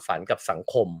มีความฝันกับสัง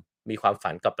คมมีความ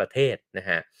ฝันกับประเทศนะ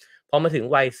ครับ พอมาถึง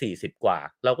วัย40กว่า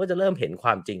เราก็จะเริ่มเห็นคว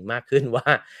ามจริงมากขึ้นว่า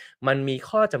มันมี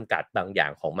ข้อจำกัดบางอย่า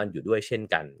งของมันอยู่ด้วยเช่น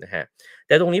กันนะครับแ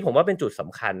ต่ตรงนี้ผมว่าเป็นจุดส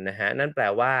ำคัญนะครับนั่นแปล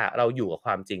ว่าเราอยู่กับค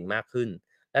วามจริงมากขึ้น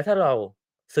และถ้าเรา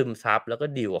ซึมซับแล้วก็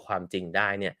ดีลกับความจริงได้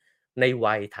เนี่ยใน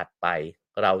วัยถัดไป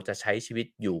เราจะใช้ชีวิต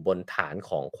อยู่บนฐาน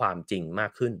ของความจริงมา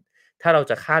กขึ้นถ้าเรา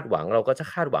จะคาดหวังเราก็จะ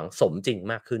คาดหวังสมจริง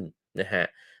มากขึ้นนะครับ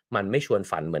มันไม่ชวน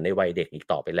ฝันเหมือนในวัยเด็กอีก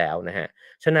ต่อไปแล้วนะครับ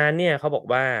ฉะนั้นเนี่ยเขาบอก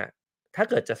ว่าถ้า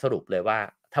เกิดจะสรุปเลยว่า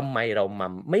ทำไมเรา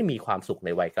ไม่มีความสุขใน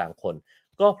วัยกลางคน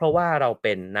ก็เพราะว่าเราเ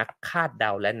ป็นนักคาดเด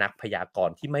าและนักพยากร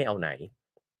ณ์ที่ไม่เอาไหน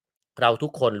เราทุ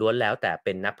กคนล้วนแล้วแต่เ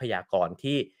ป็นนักพยากรณ์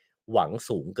ที่หวัง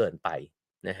สูงเกินไป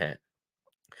นะฮะ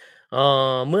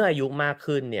เมื่ออายุมาก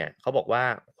ขึ้นเนี่ยเขาบอกว่า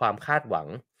ความคาดหวัง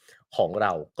ของเร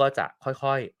าก็จะ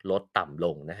ค่อยๆลดต่ำล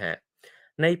งนะฮะ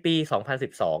ในปี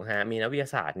2012ฮะมีนักวิทย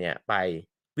าศาสตร์เนี่ยไป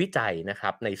วิจัยนะครั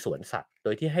บในสวนสัตว์โด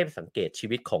ยที่ให้สังเกตชี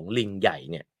วิตของลิงใหญ่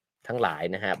เนี่ยทั้งหลาย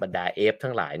นะฮะบรรดาเอฟ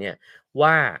ทั้งหลายเนี่ย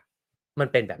ว่ามัน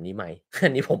เป็นแบบนี้ไหมอั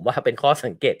นนี้ผมว่าเป็นข้อ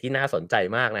สังเกตที่น่าสนใจ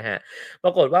มากนะฮะปร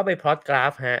ากฏว่าไปพลอตกรา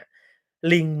ฟฮะ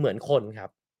ลิงเหมือนคนครับ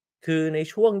คือใน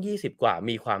ช่วง20กว่า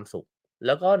มีความสุข แ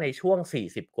ล้วก็ในช่วง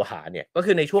40กว่าเนี่ยก็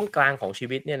คือในช่วงกลางของชี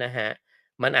วิตเนี่ยนะครับ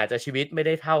มันอาจจะชีวิตไม่ไ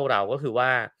ด้เท่าเราก็คือว่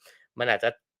ามันอาจจะ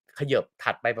เขยิบ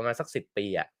ถัดไปประมาณสัก10ปี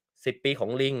อะ10ปีของ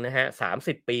ลิงนะครั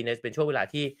บ30ปีเนี่ยเป็นช่วงเวลา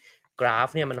ที่กราฟ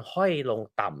เนี่ยมันห้อยลง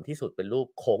ต่ำที่สุดเป็นรูป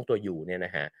โค้งตัวยูเนี่ยน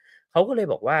ะครับเขาก็เลย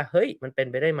บอกว่าเฮ้ยมันเป็น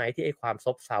ไปได้ไหมที่ไอ้ความซ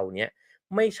บเซาเนี้ย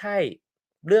ไม่ใช่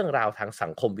เรื่องราวทางสั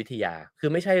งคมวิทยาคือ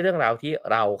ไม่ใช่เรื่องราวที่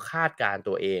เราคาดการณ์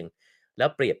ตัวเองแล้ว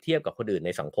เปรียบเทียบกับคนอื่นใน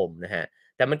สังคมนะครับ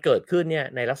แต่มันเกิดขึ้นเนี่ย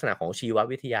ในลักษณะของชีว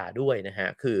วิทยาด้วยนะครับ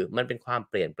คือมันเป็นความ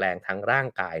เปลี่ยนแปลงทางร่าง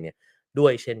กายเนี่ยด้ว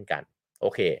ยเช่นกันโอ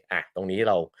เคตรงนี้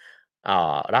เรา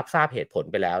รับทราบเหตุผล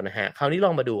ไปแล้วนะครับคราวนี้ล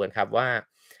องมาดูกันครับว่า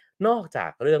นอกจา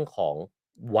กเรื่องของ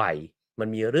วัยมัน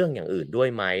มีเรื่องอย่างอื่นด้วย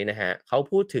ไหมนะครับเขา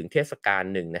พูดถึงเทศกาล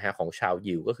หนึ่งนะครับของชาว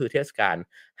ยิวก็คือเทศกาล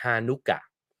ฮานุกะ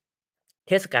เ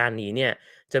ทศกาลนี้เนี่ย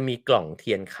จะมีกล่องเ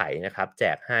ทียนไขนะครับแจ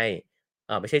กให้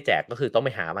ไม่ใช่แจกก็คือต้องไป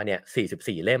หามาเนี่ย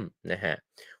44เล่มนะครับ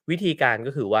วิธีการ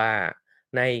ก็คือว่า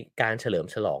ในการเฉลิม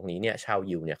ฉลองนี้เนี่ยชาว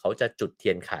ยิวเนี่ยเขาจะจุดเที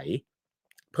ยนไข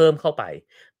เพิ่มเข้าไป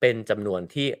เป็นจำนวน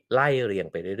ที่ไล่เรียง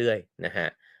ไปเรื่อยๆนะฮะ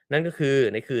นั่นก็คือ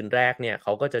ในคืนแรกเนี่ยเข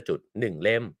าก็จะจุด1เ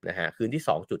ล่มนะฮะคืนที่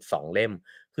2จุด2เล่ม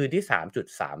คืนที่3จุด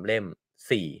3เล่ม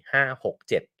4 5 6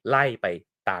 7ไล่ไป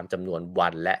ตามจำนวนวั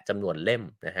นและจำนวนเล่ม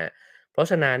นะฮะเพราะ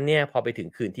ฉะนั้นเนี่ยพอไปถึง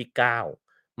คืนที่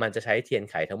9มันจะใช้เทียน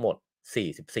ไขทั้งหมด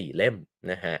44เล่ม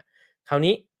นะฮะคราว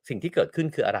นี้สิ่งที่เกิดขึ้น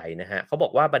คืออะไรนะฮะเขาบอ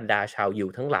กว่าบรรดาชาวยิว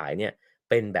ทั้งหลายเนี่ย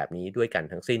เป็นแบบนี้ด้วยกัน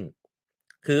ทั้งสิ้น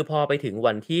คือพอไปถึง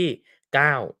วันที่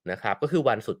9นะครับก็คือ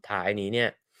วันสุดท้ายนี้เนี่ย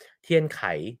เทียนไข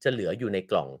จะเหลืออยู่ใน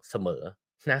กล่องเสมอ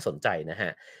น่าสนใจนะฮ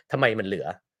ะทำไมมันเหลือ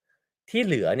ที่เ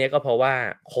หลือเนี่ยก็เพราะว่า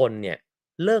คนเนี่ย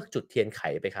เลิกจุดเทียนไข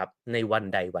ไปครับในวัน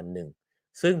ใดวันหนึ่ง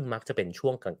ซึ่งมักจะเป็นช่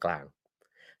วงกลาง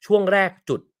ๆช่วงแรก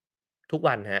จุดทุก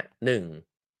วันฮะ1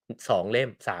 2เล่ม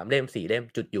3เล่ม4เล่ม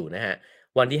จุดอยู่นะฮะ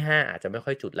วันที่5อาจจะไม่ค่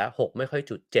อยจุดแล้ว6ไม่ค่อย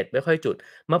จุด7ไม่ค่อยจุด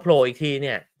มาโผล่อีกทีเ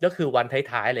นี่ยก็คือวัน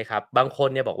ท้ายๆเลยครับบางคน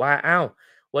เนี่ยบอกว่าอ้าว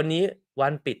วันนี้วั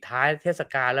นปิดท้ายเทศ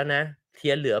กาลแล้วนะเที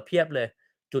ยนเหลือเพียบเลย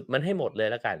จุดมันให้หมดเลย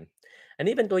แล้วกันอัน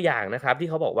นี้เป็นตัวอย่างนะครับที่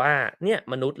เขาบอกว่าเนี่ย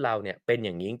มนุษย์เราเนี่ยเป็นอ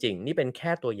ย่างนี้จริงๆนี่เป็นแ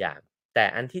ค่ตัวอย่างแต่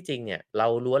อันที่จริงเนี่ยเรา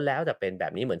ล้วนแล้วแต่เป็นแบ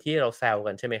บนี้เหมือนที่เราแซว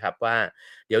กันใช่ไหมครับว่า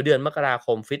เดี๋ยวเดือนมกราค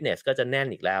มฟิตเนสก็จะแน่น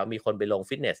อีกแล้วมีคนไปลง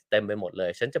ฟิตเนสเต็มไปหมดเลย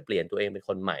ฉันจะเปลี่ยนตัวเองเป็นค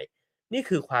นใหม่ นี่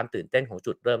คือความตื่นเต้นของ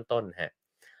จุดเริ่มต้นครับ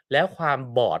แล้วความ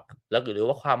บอดแล้วหรือ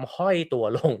ว่าความห้อยตัว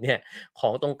ลงเนี่ยขอ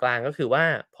งตรงกลางก็คือว่า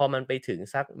พอมันไปถึง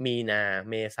สักมีนา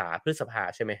เมษาพฤษภา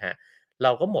ใช่ไหมครับเร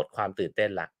าก็หมดความตื่นเต้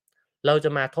นแล้วเราจะ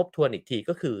มาทบทวนอีกที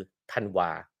ก็คือธันว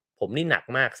าผมนี่หนัก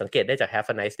มากสังเกตได้จาก Have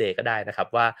a nice day ก็ได้นะครับ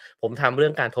ว่าผมทำเรื่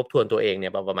องการทบทวนตัวเองเนี่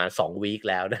ยมาประมาณ2วีก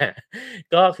แล้วนะ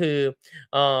ก็คือ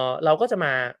เราก็จะม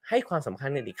าให้ความสำคัญ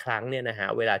กันอีกครั้งเนี่ยนะครับ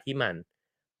เวลาที่มัน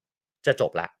จะจ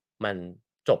บแล้ว มัน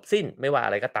จบสิ้นไม่ว่าอ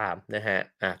ะไรก็ตามนะฮะ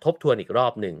ทบทวนอีกรอ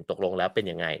บหนึ่งตกลงแล้วเป็น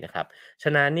ยังไงนะครับฉ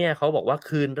ะนั้นเนี่ยเขาบอกว่า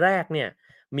คืนแรกเนี่ย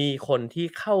มีคนที่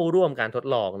เข้าร่วมการทด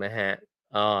ลองนะครับ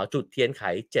จุดเทียนไข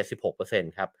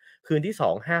76%ครับคืนที่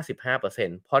2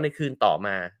 55%พอในคืนต่อม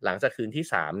าหลังจากคืนที่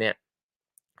3เนี่ย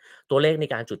ตัวเลขใน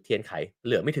การจุดเทียนไขเห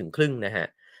ลือไม่ถึงครึ่งนะฮะ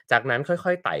จากนั้นค่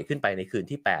อยๆไต่ขึ้นไปในคืน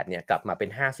ที่8เนี่ยกลับมาเป็น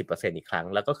50%อีกครั้ง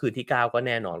แล้วก็คืนที่9ก็แ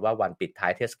น่นอนว่าวันปิดท้า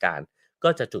ยเทศกาลก็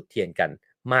จะจุดเทียนกัน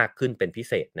มากขึ้นเป็นพิ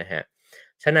เศษนะฮะ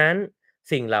ฉะนั้น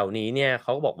สิ่งเหล่านี้เนี่ยเข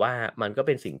าก็บอกว่ามันก็เ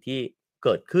ป็นสิ่งที่เ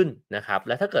กิดขึ้นนะครับแ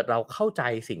ละถ้าเกิดเราเข้าใจ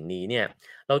สิ่งนี้เนี่ย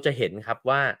เราจะเห็นครับ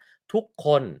ว่าทุกค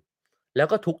นแล้ว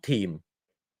ก็ทุกทีม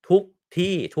ทุก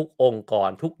ที่ทุกองค์กร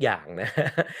ทุกอย่างนะ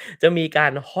จะมีกา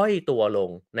รห้อยตัวลง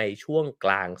ในช่วงก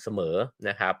ลางเสมอ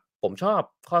นะครับผมชอบ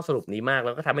ข้อสรุปนี้มากแ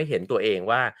ล้วก็ทำให้เห็นตัวเอง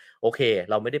ว่าโอเค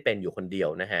เราไม่ได้เป็นอยู่คนเดียว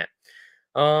นะฮะ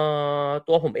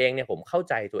ตัวผมเองเนี่ยผมเข้า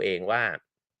ใจตัวเองว่า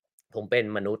ผมเป็น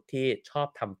มนุษย์ที่ชอบ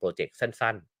ทำพรอเจกต์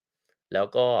สั้นๆแล้ว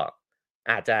ก็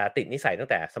อาจจะติดนิสัยตั้ง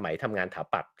แต่สมัยทำงานถา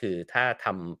ปัตย์คือถ้าท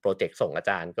ำพรอเจกต์ส่งอา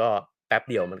จารย์ก็แป๊บ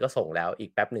เดียวมันก็ส่งแล้วอี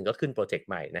กแป๊บหนึ่งก็ขึ้นพรอเจกต์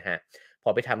ใหม่นะครับพอ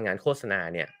ไปทำงานโฆษณา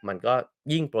เนี่ยมันก็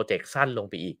ยิ่งพรอเจกต์สั้นลง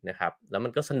ไปอีกนะครับแล้วมั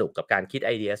นก็สนุกกับการคิดไ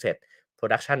อเดียเสร็จโพร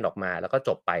ดักชันออกมาแล้วก็จ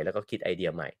บไปแล้วก็คิดไอเดีย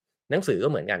ใหม่หนังสือก็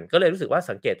เหมือนกันก็เลยรู้สึกว่า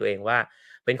สังเกตตัวเองว่า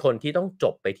เป็นคนที่ต้องจ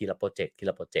บไปทีละพรอเจกต์ที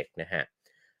ละพรอเจกต์นะฮะ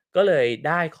ก็เลยไ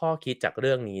ด้ข้อคิดจากเ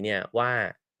รื่องนี้เนี่ยว่า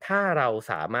ถ้าเรา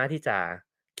สามารถที่จะ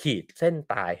ขีดเส้น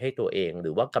ตายให้ตัวเองห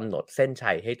รือว่ากำหนดเส้น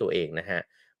ชัยให้ตัวเองนะฮะ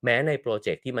แม้ในโปรเจ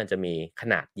กต์ที่มันจะมีข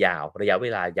นาดยาวระยะเว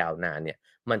ลายาวนานเนี่ย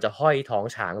มันจะห้อยท้อง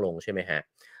ช้างลงใช่ไหมฮะ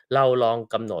เราลอง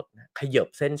กำหนดขยบ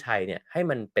เส้นชัยเนี่ยให้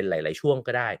มันเป็นหลายๆช่วง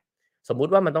ก็ได้สมมุ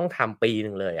ติว่ามันต้องทำปีห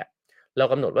นึ่งเลยอะเรา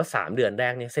กำหนดว่า3เดือนแร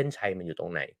กเนี่ยเส้นชัยมันอยู่ตร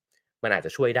งไหนมันอาจจ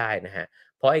ะช่วยได้นะฮะ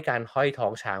เพราะไอ้การห้อยท้อ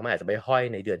งช้างมันอาจจะไปห้อย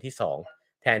ในเดือนที่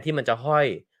2 แทนที่มันจะห้อย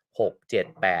6 7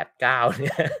 8 9เ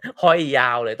นี่ยห้อยย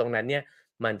าวเลยตรงนั้นเนี่ย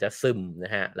มันจะซึมน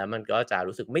ะฮะแล้วมันก็จะ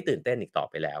รู้สึกไม่ตื่นเต้นอีกต่อ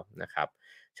ไปแล้วนะครับ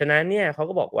ฉะนั้นเนี่ยเขา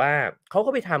ก็บอกว่าเขาก็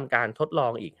ไปทำการทดลอ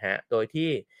งอีกฮะโดยที่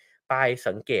ไป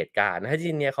สังเกตการณ์นะ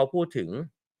ที่เนี้ยเขาพูดถึง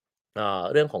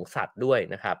เรื่องของสัตว์ด้วย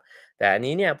นะครับแต่อัน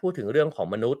นี้เนี่ยพูดถึงเรื่องของ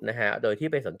มนุษย์นะฮะโดยที่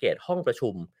ไปสังเกตห้องประชุ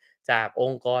มจากอ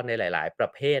งค์กรในหลายๆประ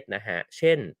เภทนะฮะเ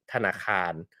ช่นธนาคา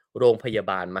รโรงพยา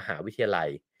บาลมหาวิทยาลัย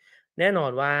แน่นอ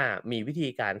นว่ามีวิธี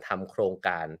การทำโครงก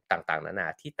ารต่างๆนานา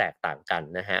ที่แตกต่างกัน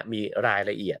นะฮะมีราย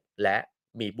ละเอียดและ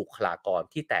มีบุคลากร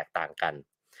ที่แตกต่างกัน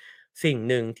สิ่ง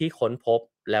หนึ่งที่ค้นพบ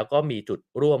แล้วก็มีจุด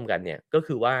ร่วมกันเนี่ยก็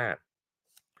คือว่า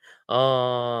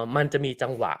มันจะมีจั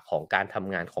งหวะของการท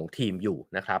ำงานของทีมอยู่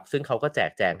นะครับซึ่งเขาก็แจ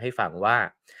กแจงให้ฟังว่า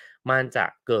มันจะ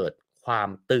เกิดความ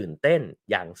ตื่นเต้น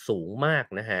อย่างสูงมาก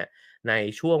นะฮะใน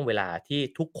ช่วงเวลาที่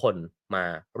ทุกคนมา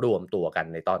รวมตัวกัน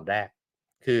ในตอนแรก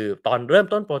คือตอนเริ่ม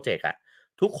ต้นโพรเจกต์อะ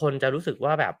ทุกคนจะรู้สึก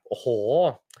ว่าแบบโอ้โฮ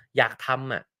อยากท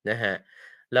ำอะนะครับ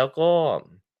แล้วก็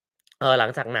หลั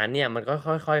งจากนั้นเนี่ยมันก็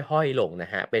ค่อยๆห้อยลงนะ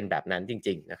ครับเป็นแบบนั้นจ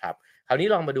ริงๆนะครับ คราวนี้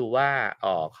ลองมาดูว่า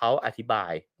เขาอธิบา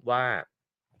ยว่า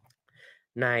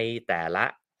ในแต่ละ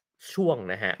ช่วง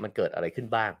นะครับมันเกิดอะไรขึ้น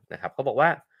บ้างนะครับเขาบอกว่า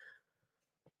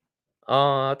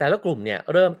แต่ละกลุ่มเนี่ย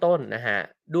เริ่มต้นนะครับ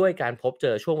ด้วยการพบเจ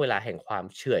อช่วงเวลาแห่งความ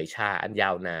เฉื่อยชาอันยา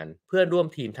วนานเพื่อนร่วม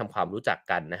ทีมทำความรู้จัก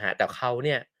กันนะครับแต่เขาเ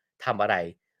นี่ยทำอะไร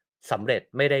สำเร็จ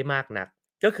ไม่ได้มากนัก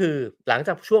ก็คือหลังจ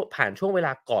ากผ่านช่วงเวล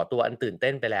าก่อตัวอันตื่นเ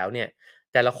ต้นไปแล้วเนี่ย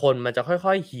แต่ละคนมันจะ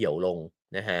ค่อยๆเหี่ยวลง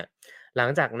นะครับหลัง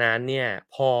จากนั้นเนี่ย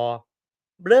พอ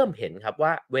เริ่มเห็นครับว่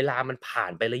าเวลามันผ่า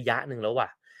นไประยะหนึ่งแล้วว่ะ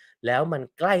แล้วมัน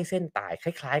ใกล้เส้นตายค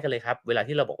ล้ายๆกันเลยครับเวลา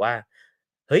ที่เราบอกว่า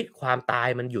เฮ้ยความตาย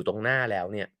มันอยู่ตรงหน้าแล้ว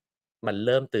เนี่ย มันเ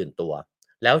ริ่มตื่นตัว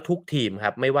แล้วทุกทีมค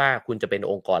รับไม่ว่าคุณจะเป็น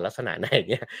องค์กรลักษณะไหน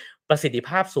เนี่ยประสิทธิภ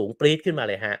าพสูงปรี๊ดขึ้นมา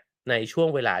เลยครับในช่วง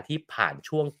เวลาที่ผ่าน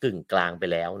ช่วงกึ่งกลางไป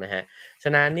แล้วนะครับฉ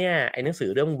ะนั้นเนี่ยไอ้หนังสือ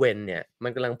เรื่อง When เนี่ยมั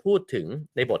นกำลังพูดถึง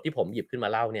ในบทที่ผมหยิบขึ้นมา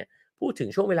เล่าเนี่ยพูดถึง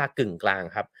ช่วงเวลากึ่งกลาง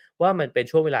ครับว่ามันเป็น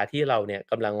ช่วงเวลาที่เราเนี่ย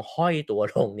กำลังห้อยตัว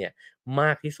ลงเนี่ยม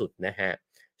ากที่สุดนะครับ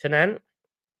ฉะนั้น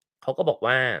เขาก็บอก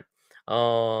ว่าเอ่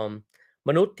อ ม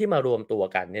นุษย์ที่มารวมตัว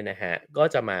กันเนี่ยนะฮะก็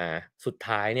จะมาสุด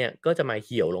ท้ายเนี่ยก็จะมาเ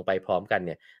หี่ยวลงไปพร้อมกันเ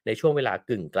นี่ยในช่วงเวลา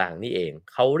กึ่งกลางนี่เอง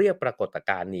เขาเรียกปรากฏ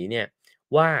การณ์นี้เนี่ย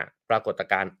ว่าปรากฏ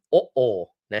การณ์โอะโอ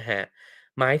นะฮะ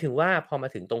หมายถึงว่าพอมา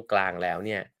ถึงตรงกลางแล้วเ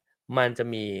นี่ยมันจะ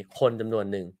มีคนจำนวน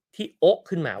หนึ่งที่โอะ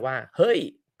ขึ้นมาว่าเฮ้ย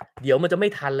เดี๋ยวมันจะไม่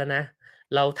ทันแล้วนะ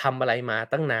เราทำอะไรมา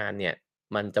ตั้งนานเนี่ย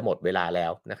มันจะหมดเวลาแล้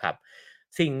วนะครับ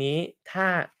สิ่งนี้ถ้า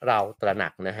เราตระหนั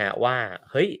กนะฮะว่า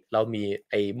เฮ้ยเรามี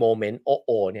ไอ้โมเมนต์โอ้โ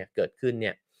อเนี่ยเกิดขึ้นเ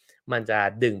นี่ยมันจะ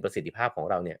ดึงประสิทธิภาพของ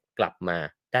เราเนี่ยกลับมา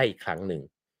ได้อีกครั้งหนึ่ง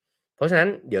เพราะฉะนั้น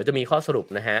เดี๋ยวจะมีข้อสรุป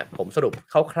นะฮะผมสรุป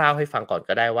คร่าวๆให้ฟังก่อน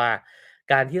ก็ได้ว่า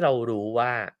การที่เรารู้ว่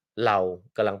าเรา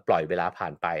กำลังปล่อยเวลาผ่า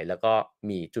นไปแล้วก็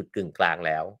มีจุดกึ่งกลางแ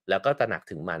ล้วก็ตระหนัก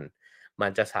ถึงมั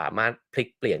นจะสามารถพลิก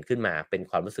เปลี่ยนขึ้นมาเป็น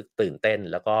ความรู้สึกตื่นเต้น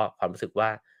แล้วก็ความรู้สึกว่า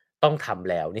ต้องทำ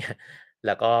แล้วเนี่ย แ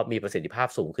ล้วก็มีประสิทธิภาพ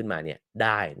สูงขึ้นมาเนี่ยไ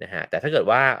ด้นะฮะแต่ถ้าเกิด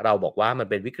ว่าเราบอกว่ามัน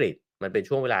เป็นวิกฤตมันเป็น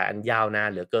ช่วงเวลาอันยาวนาน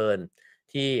เหลือเกิน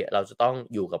ที่เราจะต้อง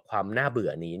อยู่กับความน่าเบื่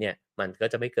อนี้เนี่ยมันก็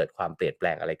จะไม่เกิดความเปลี่ยนแปล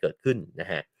งอะไรเกิดขึ้นนะ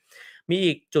ฮะมี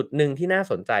อีกจุดหนึ่งที่น่า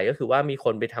สนใจก็คือว่ามีค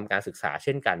นไปทำการศึกษาเ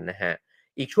ช่นกันนะฮะ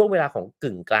อีกช่วงเวลาของ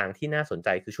กึ่งกลางที่น่าสนใจ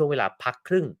คือช่วงเวลาพักค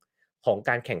รึ่งของก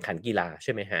ารแข่งขันกีฬาใ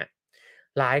ช่ไหมฮะ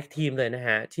หลายทีมเลยนะฮ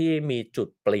ะที่มีจุด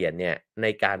เปลี่ยนเนี่ยใน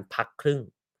การพักครึ่ง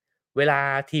เวลา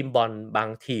ทีมบอลบาง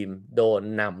ทีมโดน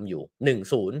นำอยู่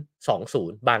1-0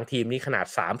 2-0บางทีมนี่ขนาด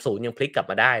3-0ยังพลิกกลับ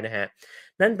มาได้นะครับ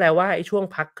นั่นแปลว่าไอ้ช่วง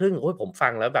พักครึ่งโอ๊ยผมฟั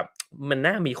งแล้วแบบมัน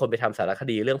น่ามีคนไปทำสารค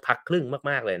ดีเรื่องพักครึ่ง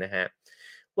มากๆเลยนะครับ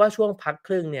ว่าช่วงพักค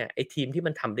รึ่งเนี่ยไอ้ทีมที่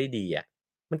มันทำได้ดีอะ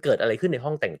มันเกิดอะไรขึ้นในห้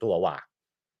องแต่งตัววะ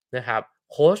นะครับ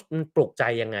โคชมันปลุกใจ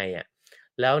ยังไงอะ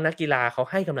แล้วนักกีฬาเขา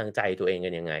ให้กำลังใจตัวเองกั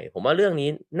นยังไงผมว่าเรื่องนี้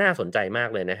น่าสนใจมาก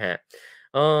เลยนะครับ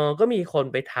ก็มีคน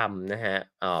ไปทำนะครับ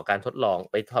การทดลอง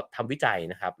ไปทำวิจัย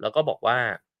นะครับแล้วก็บอกว่า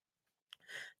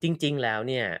จริงๆแล้ว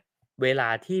เนี่ยเวลา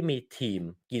ที่มีทีม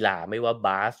กีฬาไม่ว่าบ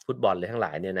าสฟุตบอลอะไรทั้งหล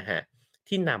ายเนี่ยนะครับ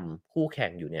ที่นำคู่แข่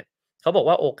งอยู่เนี่ยเขาบอก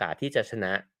ว่าโอกาสที่จะชน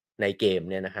ะในเกม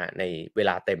เนี่ยนะครับในเว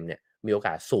ลาเต็มเนี่ยมีโอก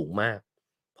าสสูงมาก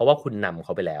เพราะว่าคุณนำเข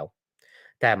าไปแล้ว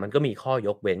แต่มันก็มีข้อย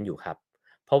กเว้นอยู่ครับ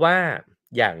เพราะว่า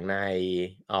อย่างใน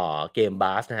เกมบ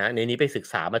าสนะครับในนี้ไปศึก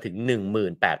ษามาถึง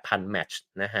18,000แมตช์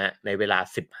นะครับในเวลา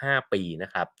15ปีนะ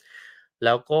ครับแ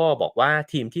ล้วก็บอกว่า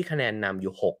ทีมที่คะแนนนำอ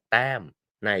ยู่6แต้ม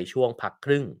ในช่วงพักค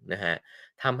รึ่งนะครับ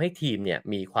ทำให้ทีมเนี่ย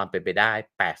มีความเป็นไปได้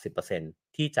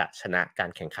80%ที่จะชนะกา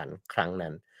รแข่งขันครั้ง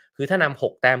นั้นคือถ้านำ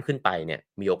6แต้มขึ้นไปเนี่ย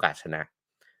มีโอกาสชนะ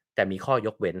แต่มีข้อย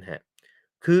กเว้นครับ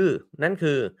คือนั่น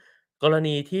คือกร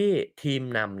ณีที่ทีม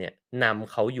นำเนี่ยน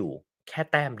ำเขาอยู่แค่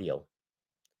แต้มเดียว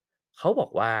เขาบอ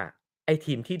กว่าไอ้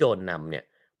ทีมที่โดนนำเนี่ย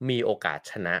มีโอกาส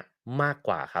ชนะมากก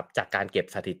ว่าครับจากการเก็บ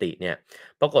สถิติเนี่ย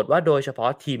ปรากฏว่าโดยเฉพาะ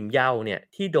ทีมเหย้าเนี่ย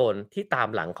ที่ตาม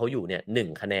หลังเขาอยู่เนี่ย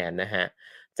1คะแนนนะครับ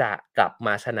จะกลับม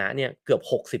าชนะเนี่ยเกือบ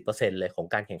60%เลยของ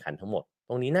การแข่งขันทั้งหมดต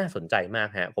รงนี้น่าสนใจมาก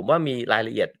ครับผมว่ามีรายล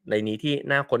ะเอียดในนี้ที่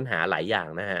น่าค้นหาหลายอย่าง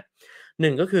นะครับห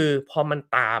นึ่งก็คือพอมัน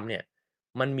ตามเนี่ย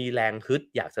มันมีแรงฮึด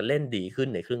อยากจะเล่นดีขึ้น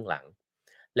ในครึ่งหลัง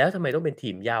แล้วทำไมต้องเป็นที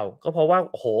มเหย้าก็เพราะว่า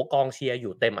โอ้โฮกองเชียร์อ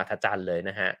ยู่เต็มอัศจรรย์เลย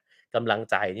นะครับ กำลัง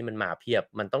ใจนี่มันมาเพียบ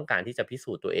มันต้องการที่จะพิ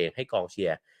สูจน์ตัวเองให้กองเชีย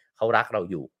ร์เขารักเรา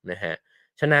อยู่นะครับ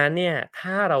ฉะนั้นเนี่ย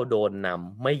ถ้าเราโดนน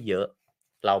ำไม่เยอะ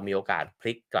เรามีโอกาสพ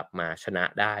ลิกกลับมาชนะ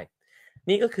ได้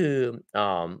นี่ก็คือ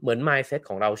เหมือน mindset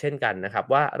ของเราเช่นกันนะครับ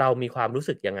ว่าเรามีความรู้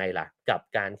สึกยังไงล่ะกับ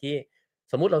การที่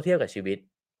สมมุติเราเทียบกับชีวิต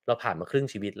เราผ่านมาครึ่ง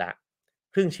ชีวิตละ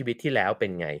ครึ่งชีวิตที่แล้วเป็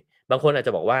นไงบางคนอาจจ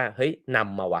ะบอกว่าเฮ้ยน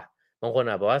ำมาว่ะบางคน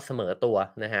อาจจะบอกว่าเสมอตัว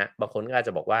นะฮะบางคนก็อาจจ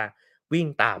ะบอกว่าวิ่ง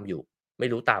ตามอยู่ไม่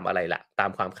รู้ตามอะไรล่ะตา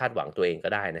มความคาดหวังตัวเองก็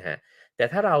ได้นะฮะแต่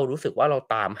ถ้าเรารู้สึกว่าเรา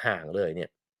ตามห่างเลยเนี่ย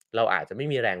เราอาจจะไม่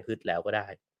มีแรงฮึดแล้วก็ได้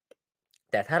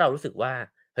แต่ถ้าเรารู้สึกว่า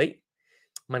เฮ้ย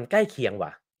มันใกล้เคียงว่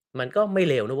ะมันก็ไม่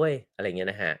เลวนะเว้ยอะไรเงี้ย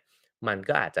นะฮะมัน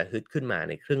ก็อาจจะฮึดขึ้นมา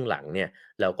ในครึ่งหลังเนี่ย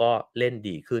แล้วก็เล่น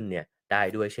ดีขึ้นเนี่ยได้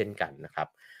ด้วยเช่นกันนะครับ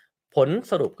ผล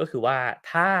สรุปก็คือว่า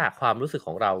ถ้าความรู้สึกข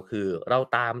องเราคือเรา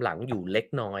ตามหลังอยู่เล็ก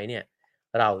น้อยเนี่ย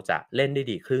เราจะเล่นได้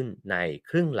ดีขึ้นใน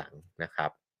ครึ่งหลังนะครั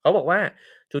บเขาบอกว่า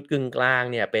จุดกึ่งกลาง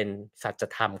เนี่ยเป็นสัจ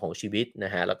ธรรมของชีวิตน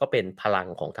ะฮะแล้วก็เป็นพลัง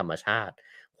ของธรรมชาติ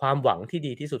ความหวังที่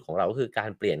ดีที่สุดของเราก็คือกา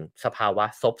รเปลี่ยนสภาวะ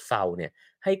ซบเซาเนี่ย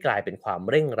ให้กลายเป็นความ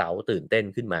เร่งเร้าตื่นเต้น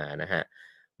ขึ้นมานะฮะ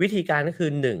วิธีการก็คื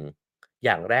อ1อ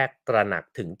ย่างแรกตระหนัก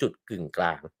ถึงจุดกึ่งกล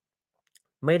าง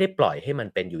ไม่ได้ปล่อยให้มัน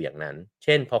เป็นอยู่อย่างนั้น เ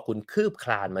ช่นพอคุณคืบค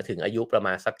ลานมาถึงอายุประม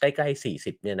าณสักใกล้ๆ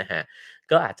40เนี่ยนะฮะ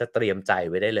ก็อาจจะเตรียมใจ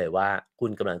ไว้ได้เลยว่าคุ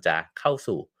ณกำลังจะเข้า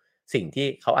สู่สิ่งที่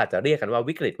เขาอาจจะเรียกกันว่า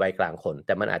วิกฤตวัยกลางคนแ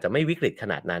ต่มันอาจจะไม่วิกฤตข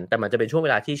นาดนั้นแต่มันจะเป็นช่วงเว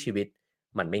ลาที่ชีวิต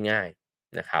มันไม่ง่าย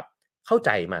นะครับเข้าใจ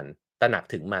มันตระหนัก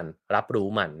ถึงมันรับรู้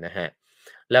มันนะฮะ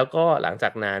แล้วก็หลังจา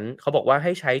กนั้นเขาบอกว่าใ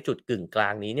ห้ใช้จุดกึ่งกลา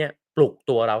งนี้เนี่ยปลุก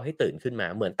ตัวเราให้ตื่นขึ้นมา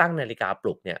เหมือนตั้งนาฬิกาป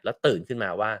ลุกเนี่ยแล้วตื่นขึ้นมา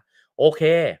ว่าโอเค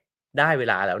ได้เว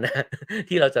ลาแล้วนะ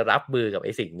ที่เราจะรับมือกับไ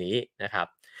อ้สิ่งนี้นะครับ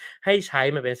ให้ใช้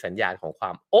มันเป็นสัญญาณของคว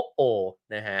ามโอ้โอ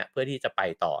นะฮะเพื่อที่จะไป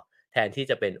ต่อแทนที่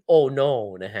จะเป็นโอ้ no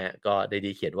นะฮะก็ได้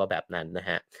ดีเขียนว่าแบบนั้นนะ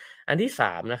ฮะอันที่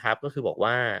3นะครับก็คือบอก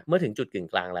ว่าเมื่อถึงจุดกึ่ง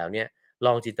กลางแล้วเนี่ยล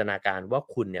องจินตนาการว่า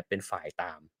คุณเนี่ยเป็นฝ่ายต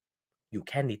ามอยู่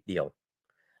แค่นิดเดียว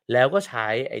แล้วก็ใช้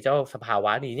ไอ้เจ้าสภาว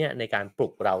ะนี้เนี่ยในการปลุ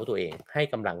กเร้าตัวเองให้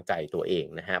กำลังใจตัวเอง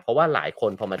นะฮะเพราะว่าหลายค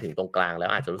นพอมาถึงตรงกลางแล้ว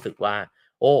อาจจะรู้สึกว่า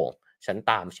โอ้ ฉัน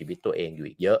ตามชีวิตตัวเองอยู่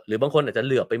อีกเยอะหรือบางคนอาจจะเ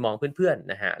หลือบไปมองเพื่อน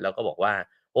ๆนะฮะแล้วก็บอกว่า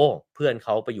โอ้เพื่อนเข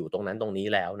าไปอยู่ตรงนั้นตรงนี้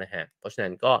แล้วนะฮะเพราะฉะนั้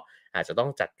นก็อาจจะต้อง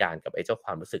จัดการกับไอ้เจ้าคว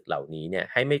ามรู้สึกเหล่านี้เนี่ย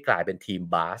ให้ไม่กลายเป็นทีม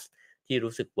บาสที่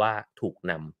รู้สึกว่าถูก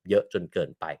นำเยอะจนเกิน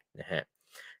ไปนะฮะ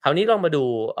คราวนี้ลองมาดู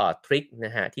ทริกน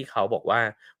ะฮะที่เขาบอกว่า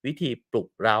วิธีปลุก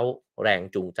เร้าแรง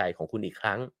จูงใจของคุณอีกค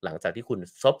รั้งหลังจากที่คุณ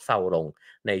ซบเซาลง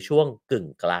ในช่วงกึ่ง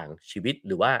กลางชีวิตห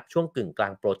รือว่าช่วงกึ่งกลา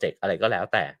งโปรเจกต์อะไรก็แล้ว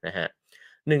แต่นะฮะ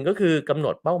หนึ่งก็คือกำหน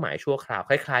ดเป้าหมายชั่วคราว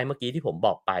คล้ายๆเมื่อกี้ที่ผมบ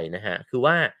อกไปนะฮะคือ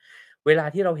ว่าเวลา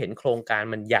ที่เราเห็นโครงการ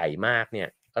มันใหญ่มากเนี่ย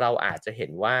เราอาจจะเห็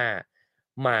นว่า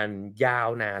มันยาว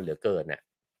นานเหลือเกินน่ะ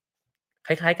ค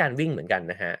ล้ายๆการวิ่งเหมือนกัน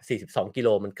นะครับ42กิโล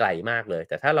มันไกลมากเลย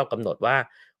แต่ถ้าเรากำหนดว่า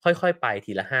ค่อยๆไป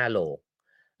ทีละ5โล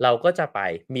เราก็จะไป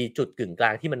มีจุดกึ่งกล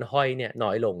างที่มันห้อยเนี่ยน้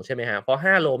อยลงใช่ไหมครับเพราะ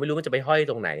5โลไม่รู้มันจะไปห้อย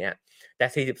ตรงไหนอะแ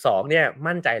ต่42เนี่ย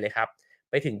มั่นใจเลยครับ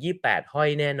ไปถึง28ห้อย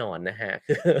แน่นอนนะครับ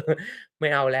คือไม่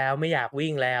เอาแล้วไม่อยาก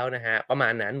วิ่งแล้วนะครับประมา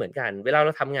ณนั้นเหมือนกันเวลาเร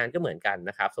าทำงานก็เหมือนกัน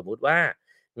นะครับสมมุติว่า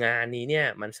งานนี้เนี่ย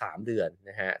มัน3เดือน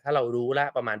นะครับถ้าเรารู้แล้ว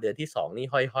ประมาณเดือนที่2นี่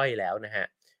ห้อยๆแล้วนะครับ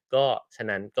ก็ฉะ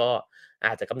นั้นก็อ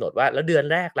าจจะกำหนดว่าแล้วเดือน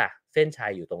แรกล่ะเส้นชั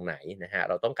ยอยู่ตรงไหนนะครับ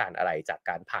เราต้องการอะไรจาก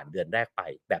การผ่านเดือนแรกไป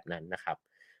แบบนั้นนะครับ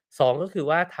2ก็คือ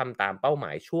ว่าทำตามเป้าหม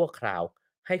ายชั่วคราว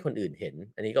ให้คนอื่นเห็น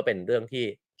อันนี้ก็เป็นเรื่องที่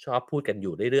ชอบพูดกันอ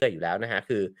ยู่เรื่อยๆอยู่แล้วนะครับ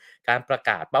คือ การประ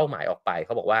กาศเป้าหมายออกไปเข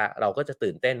าบอกว่าเราก็จะ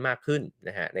ตื่นเต้นมากขึ้นน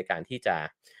ะฮะในการที่จะ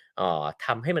ท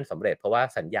ำให้มันสำเร็จเพราะว่า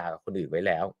สัญญากับคนอื่นไว้แ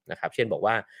ล้วนะครับเช่นบอก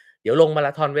ว่าเดี๋ยวลงมาร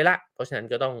าธอนไว้แล้วเพราะฉะนั้น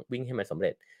ก็ต้องวิ่งให้มันสำเ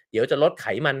ร็จเดี๋ยวจะลดไข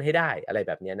มันให้ได้อะไรแ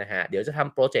บบเนี้ยนะฮะเดี๋ยวจะท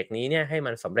ำโปรเจกต์นี้เนี่ยให้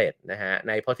มันสำเร็จนะฮะใ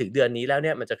นพอถึงเดือนนี้แล้วเ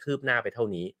นี่ยมันจะคืบหน้าไปเท่า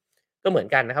นี้ก็เหมือน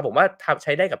กันนะครับผมว่าทำใ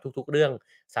ช้ได้กับทุกๆเรื่อง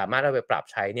สามารถเอาไปปรับ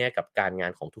ใช้เนี่ยกับการงา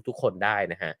นของทุกๆคนได้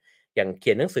นะฮะอย่างเ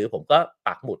ขียนหนังสือผมก็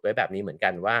ปักหมุดไว้แบบนี้เหมือนกั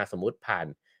นว่าสมมุติผ่าน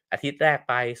อาทิตย์แรก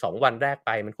ไป2วันแรกไ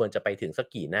ปมันควรจะไปถึงสัก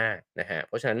กี่หน้านะครับเ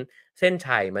พราะฉะนั้นเส้น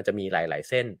ชัยมันจะมีหลายๆ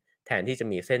เส้นแทนที่จะ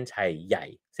มีเส้นชัยใหญ่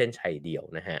เส้นชัยเดียว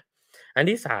นะครับอัน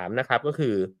ที่3นะครับก็คื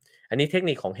ออันนี้เทค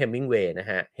นิคของ Hemingway นะ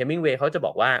ครับ Hemingway เขาจะบ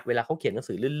อกว่าเวลาเขาเขียนหนัง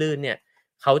สือลื่นๆเนี่ย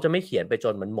เขาจะไม่เขียนไปจ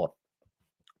นมันหม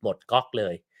ดก๊อกเล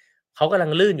ยเขากำลั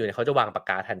งลื่นอยู่เนี่ยเขาจะวางปาก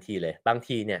กาทันทีเลยบาง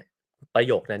ทีเนี่ยประโ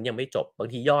ยคนั้นยังไม่จบบาง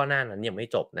ทีย่อหน้านั้นยังไม่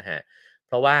จบนะครับเ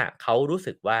พราะว่าเขารู้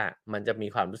สึกว่ามันจะมี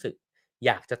ความรู้สึก อ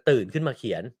ยากจะตื่นขึ้นมาเ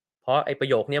ขียนเพราะไอ้ประ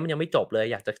โยคเนี้ยมันยังไม่จบเลย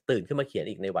อยากจะตื่นขึ้นมาเขียน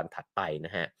อีกในวันถัดไปน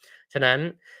ะครับฉะนั้น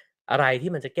อะไร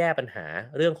ที่มันจะแก้ปัญหา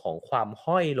เรื่องของความ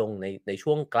ห้อยลงใน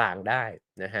ช่วงกลางได้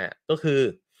นะครับก็คือ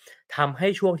ทำให้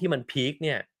ช่วงที่มันพีกเ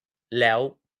นี่ยแล้ว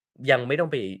ยังไม่ต้อง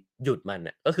ไปหยุดมัน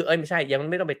น่ะก็คือเอ๊ยไม่ใช่ยัง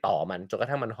ไม่ต้องไปต่อมันจนกระ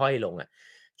ทั่งมันห้อยลงอะ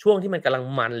ช่วงที่มันกำลัง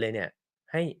มันเลยเนี่ย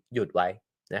ให้หยุดไว้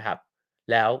นะครับ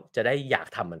แล้วจะได้อยาก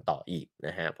ทำมันต่ออีกน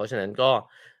ะครับเพราะฉะนั้นก็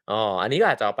อันนี้ก็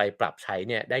อาจจะเอาไปปรับใช้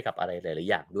เนี่ยได้กับอะไรหลายๆ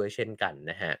อย่างด้วยเช่นกัน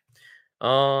นะครับ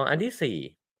อันที่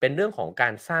4เป็นเรื่องของกา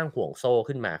รสร้างห่วงโซ่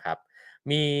ขึ้นมาครับ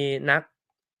มีนัก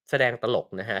แสดงตลก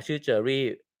นะฮะชื่อ Jerry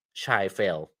ชายเฟ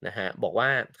ลนะฮะบอกว่า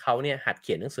เขาเนี่ยหัดเ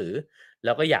ขียนหนังสือแ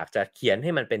ล้วก็อยากจะเขียนใ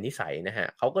ห้มันเป็นนิสัยนะฮะ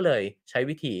เขาก็เลยใช้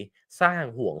วิธีสร้าง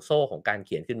ห่วงโซ่ของการเ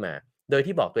ขียนขึ้นมาโดย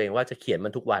ที่บอกตัวเองว่าจะเขียนมั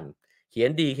นทุกวันเขียน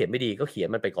ดีเขียนไม่ดีก็เขียน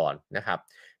มันไปก่อนนะครับ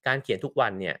การเขียนทุกวั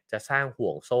นเนี่ยจะสร้างห่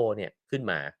วงโซ่เนี่ยขึ้น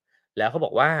มาแล้วเขาบ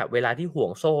อกว่าเวลาที่ห่ว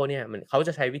งโซ่เนี่ยเขาจ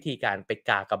ะใช้วิธีการไป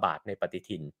กากบาทในปฏิ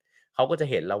ทินเขาก็จะ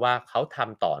เห็นแล้วว่าเขาท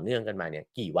ำต่อเนื่องกันมาเนี่ย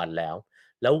กี่วันแล้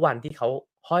ววันที่เขา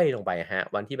ห้อยลงไปฮะ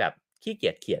วันที่แบบขี้เกี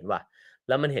ยจเขียนว่ะ แ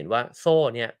ล้วมันเห็นว่าโซ่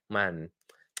เนี่ยมัน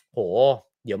โอ้โฮ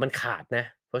เดี๋ยวมันขาดนะ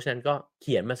เพราะฉะนั้นก็เ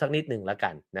ขียนมาสักนิดหนึ่งแล้วกั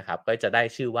นนะครับก็จะได้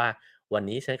ชื่อว่าวัน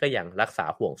นี้ฉันก็ยังรักษา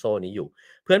ห่วงโซ่นี้อยู่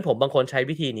เพื่อนผมบางคนใช้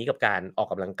วิธีนี้กับการออก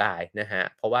กำลังกายนะครับ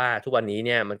เพราะว่าทุกวันนี้เ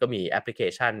นี่ยมันก็มีแอปพลิเค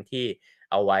ชันที่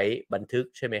เอาไว้บันทึก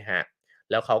ใช่ไหมครับ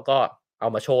แล้วเขาก็เอา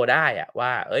มาโชว์ได้อะว่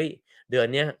าเฮ้ยเดือน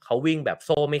เนี้ยเขาวิ่งแบบโ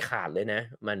ซ่ไม่ขาดเลยนะ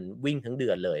มันวิ่งทั้งเดื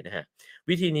อนเลยนะครับ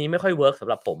วิธีนี้ไม่ค่อยเวิร์กสำ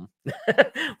หรับผม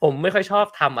ผมไม่ค่อยชอบ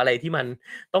ทำอะไรที่มัน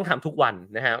ต้องทำทุกวัน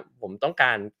นะครับผมต้องก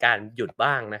ารการหยุด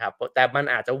บ้างนะครับแต่มัน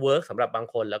อาจจะเวิร์กสำหรับบาง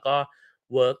คนแล้วก็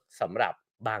เวิร์กสำหรับ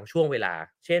บางช่วงเวลา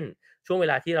เช่นช่วงเว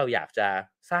ลาที่เราอยากจะ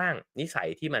สร้างนิสัย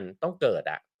ที่มันต้องเกิด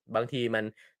อะบางทีมัน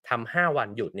ทำ5วัน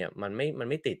หยุดเนี่ยมัน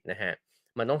ไม่ติดนะครับ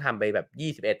มันต้องทำไปแบบ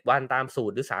21วันตามสู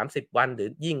ตรหรือ30วันหรือ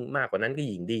ยิ่งมากกว่านั้นก็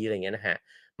ยิ่งดีอะไรอย่างเงี้ยนะครับ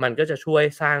มันก็จะช่วย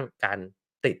สร้างการ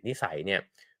ติดนิสัยเนี่ย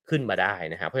ขึ้นมาได้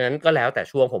นะครับเพราะฉะนั้นก็แล้วแต่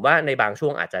ช่วงผมว่าในบางช่ว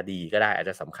งอาจจะดีก็ได้อาจ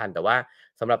จะสำคัญแต่ว่า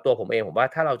สำหรับตัวผมเองผมว่า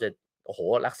ถ้าเราจะโอ้โฮ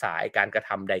รักษาไอ้การกระท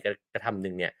ำใดกระทำห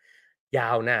นึ่งเนี่ยยา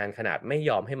วนานขนาดไม่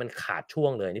ยอมให้มันขาดช่ว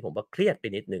งเลยนี่ผมว่าเครียดไป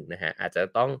นิดหนึ่งนะครับอาจจะ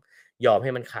ต้องยอมใ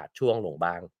ห้มันขาดช่วงลง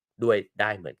บ้างด้วยได้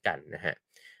เหมือนกันนะครับ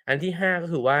อันที่5ก็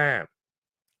คือว่า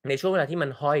ในช่วงเวลาที่มัน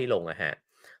ห้อยลงอะครับ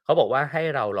เขาบอกว่าให้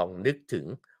เราลองนึกถึง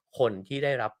คนที่ไ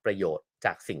ด้รับประโยชน์จ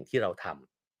ากสิ่งที่เราท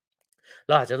ำ เ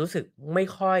ราอาจจะรู้สึกไม่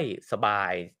ค่อยสบา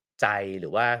ยใจหรื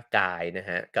อว่ากายนะ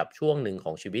ครับกับช่วงหนึ่งข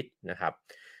องชีวิตนะครับ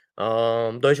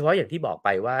โดยเฉพาะอย่างที่บอกไป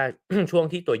ว่าช่วง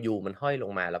ที่ตัวยูมันห้อยล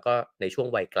งมาแล้วก็ในช่วง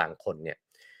วัยกลางคนเนี่ย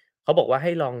เขาบอกว่าใ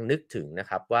ห้ลองนึกถึงนะ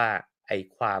ครับว่าไอ้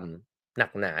ความหนั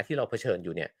กหนาที่เราเผชิญอ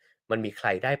ยู่เนี่ยมันมีใคร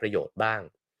ได้ประโยชน์บ้าง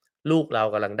ลูกเรา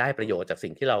กำลังได้ประโยชน์จาก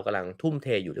สิ่งที่เรากำลังทุ่มเท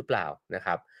อยู่หรือเปล่านะค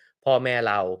รับพ่อแม่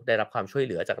เราได้รับความช่วยเ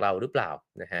หลือจากเราหรือเปล่า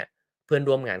นะฮะเพื่อน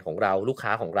ร่วมงานของเราลูกค้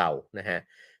าของเรานะฮะ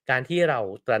การที่เรา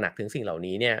ตระหนักถึงสิ่งเหล่า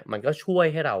นี้เนี่ยมันก็ช่วย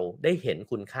ให้เราได้เห็น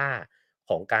คุณค่า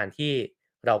ของการที่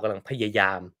เรากำลังพยาย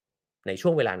ามในช่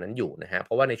วงเวลานั้นอยู่นะครับเพ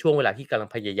ราะว่าในช่วงเวลาที่กำลัง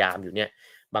พยายามอยู่เนี่ย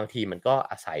บางทีมันก็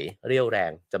อาศัยเรี่ยวแร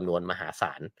งจำนวนมหาศ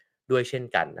าลด้วยเช่น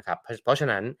กันนะครับเพราะฉะ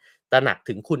นั้นตระหนัก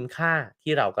ถึงคุณค่า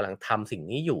ที่เรากำลังทำสิ่ง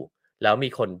นี้อยู่แล้วมี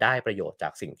คนได้ประโยชน์จา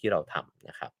กสิ่งที่เราทำน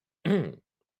ะครับ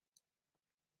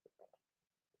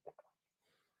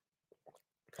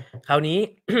คราวนี้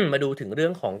มาดูถึงเรื่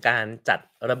องของการจัด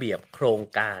ระเบียบโครง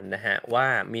การนะฮะว่า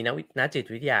มีนักจิต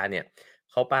วิทยาเนี่ย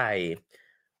เขาไป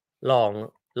ลอง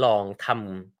ลองท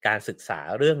ำการศึกษา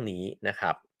เรื่องนี้นะค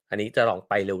รับอันนี้จะลอง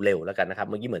ไปเร็วๆแล้วกันนะครับ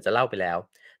เมื่อกี้เหมือนจะเล่าไปแล้ว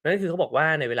นั่นก็คือเขาบอกว่า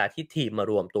ในเวลาที่ทีมมา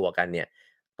รวมตัวกันเนี่ย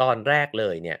ตอนแรกเล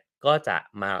ยเนี่ยก็จะ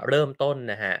มาเริ่มต้น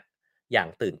นะฮะอย่าง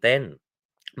ตื่นเต้น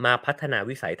มาพัฒนา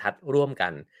วิสัยทัศน์ร่วมกั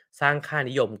นสร้างค่า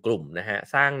นิยมกลุ่มนะฮะ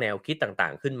สร้างแนวคิดต่า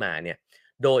งๆขึ้นมาเนี่ย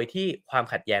โดยที่ความ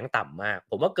ขัดแย้งต่ำมาก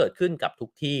ผมว่าเกิดขึ้นกับทุก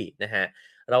ที่นะฮะ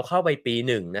เราเข้าไปปี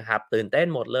1นะครับตื่นเต้น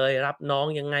หมดเลยรับน้อง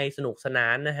ยังไงสนุกสนา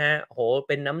นนะฮะโอ้โฮเ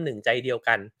ป็นน้ำหนึ่งใจเดียว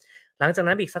กันหลังจาก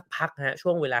นั้นอีกสักพักครับช่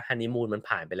วงเวลาฮันนีมูนมัน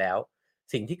ผ่านไปแล้ว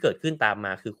สิ่งที่เกิดขึ้นตามม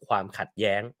าคือความขัดแ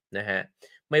ย้งนะครับ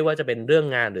ไม่ว่าจะเป็นเรื่อง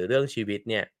งานหรือเรื่องชีวิต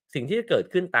เนี่ยสิ่งที่จะเกิด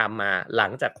ขึ้นตามมาหลั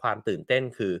งจากความตื่นเต้น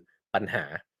คือปัญหา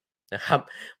นะครับ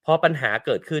พอปัญหาเ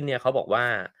กิดขึ้นเนี่ยเขาบอกว่า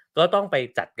ก็ต้องไป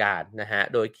จัดการนะครับ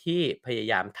โดยที่พยา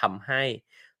ยามทำให้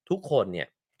ทุกคนเนี่ย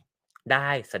ได้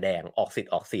แสดงออกสิท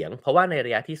ธิ์ออกเสียงเพราะว่าในร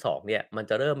ะยะที่2เนี่ยมัน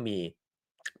จะเริ่มมี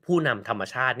ผู้นำธรรม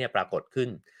ชาติเนี่ยปรากฏขึ้น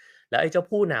แล้วไอ้เจ้า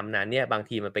ผู้นำนั้นเนี่ยบาง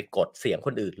ทีมันไปกดเสียงค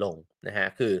นอื่นลงนะฮะ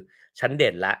คือฉันเ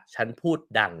ด่นละฉันพูด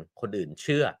ดังคนอื่นเ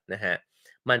ชื่อนะฮะ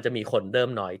มันจะมีคนเริ่ม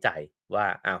น้อยใจว่า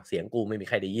อ้าวเสียงกูไม่มี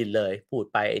ใครได้ยินเลยพูด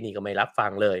ไปไอ้นี่ก็ไม่รับฟั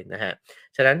งเลยนะฮะ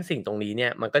ฉะนั้นสิ่งตรงนี้เนี่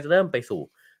ยมันก็จะเริ่มไปสู่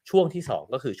ช่วงที่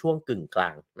2ก็คือช่วงกึ่งกล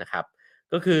างนะครับ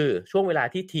ก็คือช่วงเวลา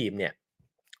ที่ทีมเนี่ย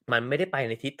มันไม่ได้ไปใ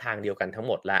นทิศทางเดียวกันทั้ง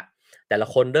หมดละแต่ละ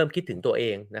คนเริ่มคิดถึงตัวเอ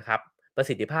งนะครับประ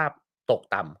สิทธิภาพตก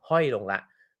ต่ำห้อยลงละ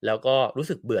แล้วก็รู้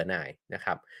สึกเบื่อหน่ายนะค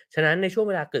รับฉะนั้นในช่วง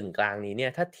เวลากึ่งกลางนี้เนี่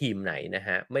ยถ้าทีมไหนนะฮ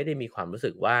ะไม่ได้มีความรู้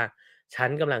สึกว่าฉัน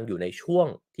กำลังอยู่ในช่วง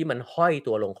ที่มันห้อย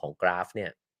ตัวลงของกราฟเนี่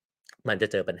ยมันจะ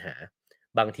เจอปัญหา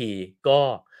บางทีก็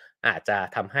อาจจะ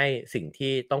ทำให้สิ่ง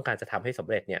ที่ต้องการจะทำให้สำ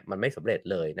เร็จเนี่ยมันไม่สำเร็จ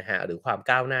เลยนะฮะหรือความ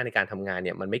ก้าวหน้าในการทำงานเ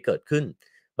นี่ยมันไม่เกิดขึ้น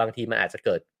บางทีมันอาจจะเ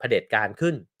กิดเผด็จการ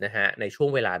ขึ้นนะฮะในช่วง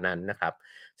เวลานั้นนะครับ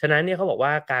ฉะนั้นเนี่ยเขาบอกว่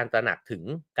าการตระหนักถึง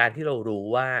การที่เรารู้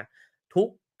ว่าทุก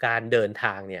การเดินท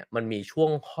างเนี่ยมันมีช่ว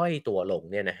งห้อยตัวลง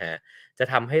เนี่ยนะฮะจะ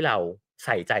ทำให้เราใ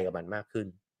ส่ใจกับมันมากขึ้น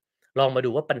ลองมาดู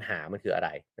ว่าปัญหามันคืออะไร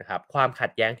นะครับความขั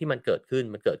ดแย้งที่มันเกิดขึ้น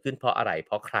เพราะอะไรเ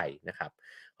พราะใครนะครับ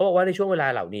เขาบอกว่าในช่วงเวลา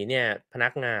เหล่านี้เนี่ยพนั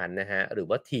กงานนะฮะหรือ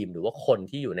ว่าทีมหรือว่าคน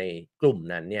ที่อยู่ในกลุ่ม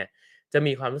นั้นเนี่ยจะ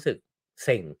มีความรู้สึกเ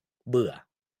ซ็งเบื่อ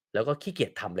แล้วก็ขี้เกีย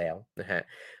จทำแล้วนะฮะ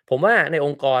ผมว่าในอ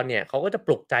งค์กรเนี่ยเขาก็จะป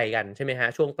ลุกใจกันใช่ไหมฮะ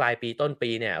ช่วงปลายปีต้นปี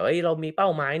เนี่ยเฮ้ยเรามีเป้า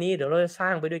หมายนี้เดี๋ยวเราจะสร้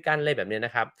างไปด้วยกันอะไรแบบเนี้ยน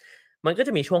ะครับมันก็จ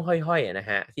ะมีช่วงห้อยๆอะนะ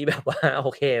ฮะที่แบบว่าโอ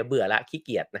เคเบื่อแล้วขี้เ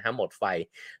กียจนะฮะหมดไฟ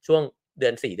ช่วงเดื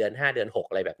อน4เดือน5เดือน6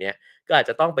อะไรแบบเนี้ย ก็อาจ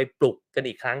จะต้องไปปลุกกัน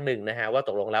อีกครั้งหนึ่งนะฮะว่าต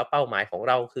กลงแล้วเป้าหมายของ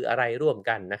เราคืออะไรร่วม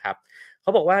กันนะครับเข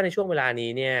าบอกว่าในช่วงเวลานี้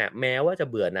เนี่ยแม้ว่าจะ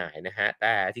เบื่อหน่ายนะฮะแ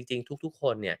ต่จริงๆทุกๆค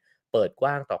นเนี่ยเปิดก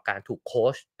ว้างต่อการถูกโค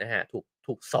ชนะฮะ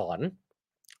ถูกสอน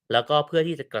แล้วก็เพื่อ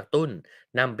ที่จะกระตุ้น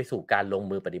นำไปสู่การลง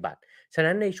มือปฏิบัติฉะ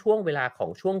นั้นในช่วงเวลาของ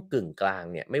ช่วงกึ่งกลาง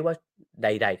เนี่ยไม่ว่าใ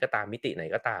ดๆก็ตามมิติไหน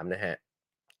ก็ตามนะฮะ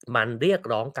มันเรียก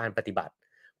ร้องการปฏิบัติ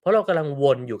เพราะเรากำลังว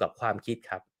นอยู่กับความคิด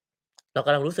ครับเราก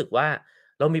ำลังรู้สึกว่า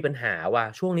เรามีปัญหาว่ะ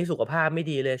ช่วงนี้สุขภาพไม่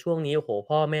ดีเลยช่วงนี้โอ้โฮ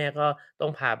พ่อแม่ก็ต้อ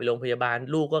งพาไปโรงพยาบาล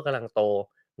ลูกก็กำลังโต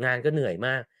งานก็เหนื่อยม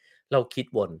ากเราคิด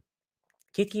วน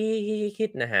คิด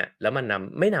ๆๆๆๆนะฮะแล้วมัน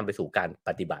ไม่นำไปสู่การป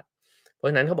ฏิบัติเพราะ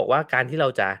ฉะนั้นเขาบอกว่าการที่เรา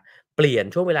จะเปลี่ยน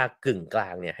ช่วงเวลากึ่งกลา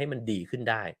งเนี่ยให้มันดีขึ้น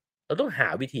ได้เราต้องหา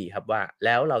วิธีครับว่าแ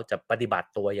ล้วเราจะปฏิบัติ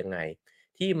ตัวยังไง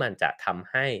ที่มันจะท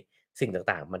ำให้สิ่ง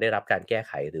ต่างๆมันได้รับการแก้ไ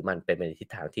ขหรือมันเป็นไปในทิศ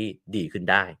ทางที่ดีขึ้น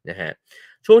ได้นะครับ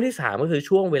ช่วงที่3ก็คือ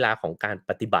ช่วงเวลาของการ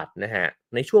ปฏิบัตินะครับ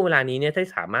ในช่วงเวลานี้เนี่ยถ้า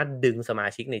สามารถดึงสมา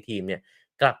ชิกในทีมเนี่ย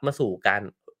กลับมาสู่การ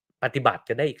ปฏิบัติ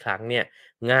กันได้อีกครั้งเนี่ย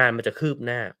งานมันจะคืบห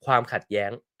น้าความขัดแย้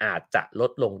งอาจจะล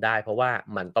ดลงได้เพราะว่า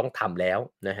มันต้องทำแล้ว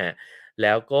นะครับแ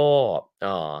ล้วก็เ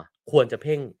อ่อควรจะเ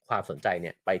พ่งความสนใจเ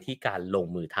นี่ยไปที่การลง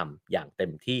มือทำอย่างเต็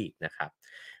มที่นะครับ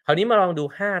คราวนี้มาลองดู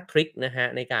5ทริกนะครับ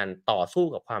ในการต่อสู้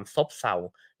กับความซบเซา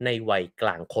ในวัยกล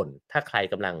างคนถ้าใคร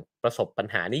กำลังประสบปัญ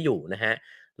หานี้อยู่นะฮะ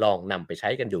ลองนำไปใช้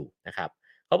กันดูนะครับ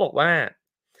เขาบอกว่า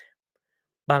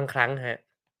บางครั้งฮะ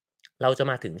เราจะ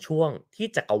มาถึงช่วงที่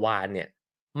จักรวาลเนี่ย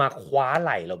มาคว้าไห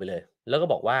ล่เราไปเลยแล้วก็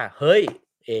บอกว่าเฮ้ย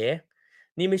เอ๋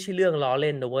นี่ไม่ใช่เรื่องล้อเ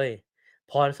ล่นนะเว้ย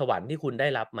พรสวรรค์ที่คุณได้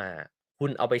รับมาคุ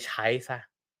ณเอาไปใช้ซะ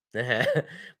นะฮะ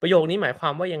ประโยคนี้หมายควา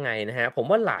มว่ายังไงนะฮะผม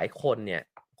ว่าหลายคนเนี่ย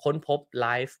ค้นพบไล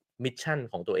ฟ์มิชชั่น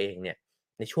ของตัวเองเนี่ย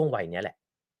ในช่วงวัยเนี้ยแหละ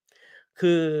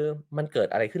คือมันเกิด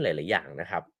อะไรขึ้นหลายๆอย่างนะ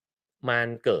ครับมัน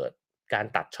เกิดการ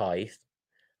ตัดชอยซ์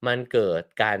มันเกิด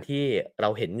การที่เรา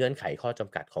เห็นเงื่อนไขข้อจ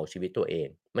ำกัดของชีวิตตัวเอง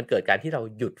มันเกิดการที่เรา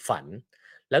หยุดฝัน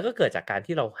แล้วก็เกิดจากการ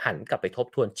ที่เราหันกลับไปทบ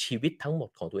ทวนชีวิตทั้งหมด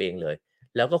ของตัวเองเลย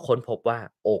แล้วก็ค้นพบว่า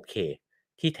โอเค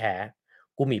ที่แท้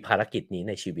กูมีภารกิจนี้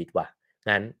ในชีวิตว่ะ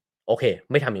งั้นโอเค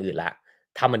ไม่ทำอย่างอื่นแล้ว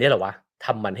ทำอันเนี้ยเหรอวะท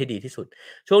ำมันให้ดีที่สุด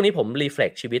ช่วงนี้ผม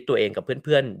reflect ชีวิตตัวเองกับเ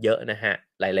พื่อนๆเยอะนะฮะ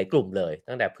หลายๆกลุ่มเลย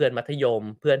ตั้งแต่เพื่อนมัธยม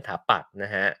เพื่อนถาปัตย์น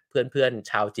ะฮะเพื่อนๆ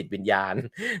ชาวจิตวิญญาณ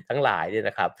ทั้งหลายเนี่ย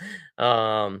นะครับเอ่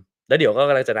อแล้วเดี๋ยวก็ก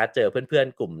ำลังจะนัดเจอเพื่อน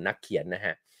ๆกลุ่มนักเขียนนะฮ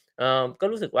ะก็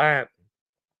รู้สึกว่า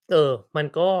เออมัน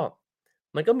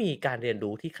ก็มีการเรียน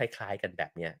รู้ที่คล้ายๆกันแบ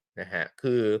บเนี้ยนะฮะ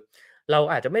คือเรา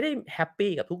อาจจะไม่ได้แฮปปี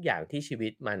กับทุกอย่างที่ชีวิ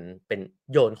ตมันเป็น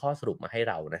โยนข้อสรุปมาให้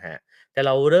เรานะฮะ แต่เ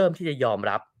ราเริ่มที่จะยอม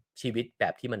รับชีวิตแบ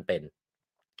บที่มันเป็น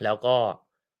แล้วก็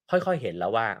ค่อยๆเห็นแล้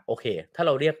วว่าโอเคถ้าเ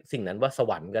ราเรียกสิ่งนั้นว่าส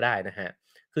วรรค์ก็ได้นะครับ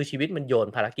คือชีวิตมันโยน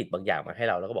ภารกิจบางอย่างมาให้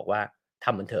เราแล้วก็บอกว่าท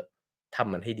ำมันเถอะท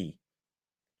ำมันให้ดี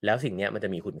แล้วสิ่งเนี้ยมันจะ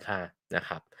มีคุณค่านะค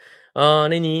รับ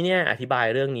ในนี้เนี่ยอธิบาย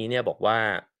เรื่องนี้เนี่ยบอกว่า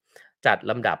จัด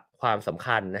ลำดับความสำ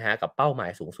คัญนะครับกับเป้าหมา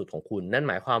ยสูงสุดของคุณนั่น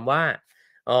หมายความว่า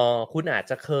คุณอาจ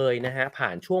จะเคยนะครับผ่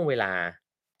านช่วงเวลา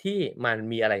ที่มัน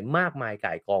มีอะไรมากมาย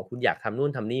ก่ายกองคุณอยากทำนู่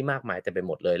นทำนี่มากมายเต็มไปห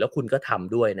มดเลยแล้วคุณก็ท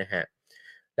ำด้วยนะครับ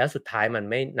แล้วสุดท้ายมัน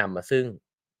ไม่นำมาซึ่ง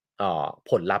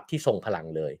ผลลัพธ์ที่ทรงพลัง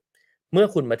เลยเมื่อ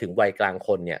คุณมาถึงวัยกลางค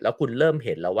นเนี่ยแล้วคุณเริ่มเ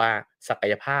ห็นแล้วว่าศัก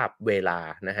ยภาพเวลา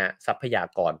นะครับทรัพยา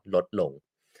กรลดลง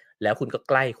แล้วคุณก็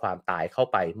ใกล้ความตายเข้า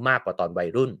ไปมากกว่าตอนวัย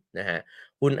รุ่นนะครับ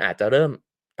คุณอาจจะเริ่ม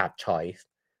ตัดชอยซ์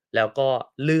แล้วก็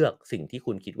เลือกสิ่งที่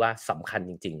คุณคิดว่าสำคัญ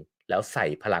จริงๆแล้วใส่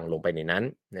พลังลงไปในนั้น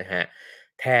นะฮะ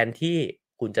แทนที่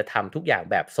คุณจะทำทุกอย่าง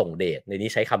แบบส่งเดชในนี้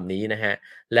ใช้คำนี้นะฮะ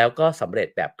แล้วก็สำเร็จ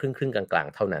แบบครึ่งๆกลาง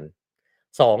ๆเท่านั้น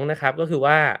2นะครับก็คือ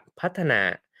ว่าพัฒนา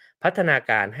พัฒนา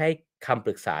การให้คำป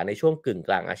รึกษาในช่วงกึ่งก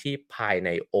ลางอาชีพภายใน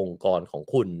องค์กรของ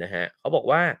คุณนะฮะเขาบอก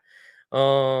ว่าเอ่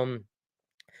อ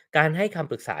การให้ค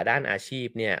ำปรึกษาด้านอาชีพ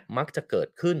เนี่ยมักจะเกิด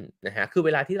ขึ้นนะฮะคือเว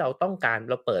ลาที่เราต้องการ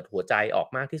เราเปิดหัวใจออก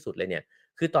มากที่สุดเลยเนี่ย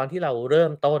คือตอนที่เราเริ่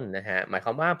มต้นนะฮะหมายคว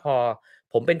ามว่าพอ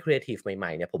ผมเป็นครีเอทิฟให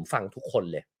ม่ๆเนี่ยผมฟังทุกคน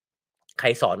เลย ใคร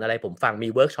สอนอะไรผมฟังมี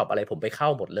เวิร์กช็อปอะไรผมไปเข้า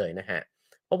หมดเลยนะครับ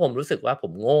เพราะผมรู้สึกว่าผ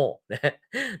มโง่นะ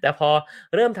แต่พอ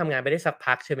เริ่มทำงานไปได้สัก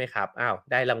พักใช่ไหมครับอ้าว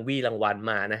ได้รางวัล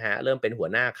มานะครับเริ่มเป็นหัว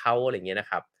หน้าเขาอะไรอย่างเงี้ยนะ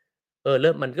ครับเ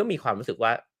ริ่มมันก็มีความรู้สึกว่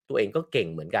าตัวเองก็เก่ง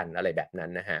เหมือนกันอะไรแบบนั้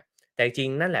นนะครับแต่จริง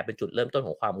ๆนั่นแหละเป็นจุดเริ่มต้นข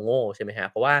องความโง่ใช่ไหมครับ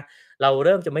เพราะว่าเราเ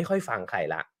ริ่มจะไม่ค่อยฟังใคร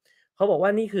แล้ว เขาบอกว่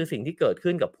านี่คือสิ่งที่เกิด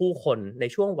ขึ้นกับผู้คนใน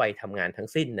ช่วงวัยทำงานทั้ง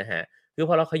สิ้นนะครับคือพ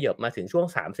อเราเขยิบมาถึงช่วง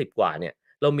30กว่าเนี่ย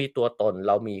เรามีตัวตนเ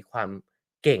รามีความ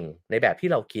เก่งในแบบที่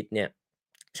เราคิดเนี่ย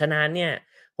ฉะนั้นเนี่ย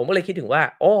ผมก็เลยคิดถึงว่า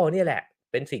โอ้เนี่ยแหละ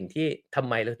เป็นสิ่งที่ทำ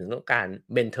ไมเราถึงต้องการ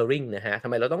mentoring นะครับทำ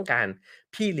ไมเราต้องการ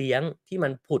พี่เลี้ยงที่มั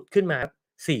นผุดขึ้นมา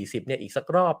40เนี่ยอีกสัก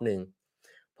รอบหนึ่ง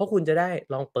เพราะคุณจะได้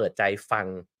ลองเปิดใจฟัง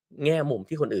แง่มุม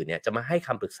ที่คนอื่นเนี่ยจะมาให้ค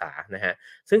ำปรึกษานะครับ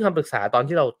ซึ่งคำปรึกษาตอน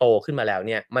ที่เราโตขึ้นมาแล้วเ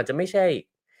นี่ยมันจะไม่ใช่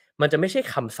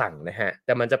คำสั่งนะครับแ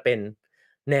ต่มันจะเป็น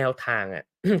แนวทางอะ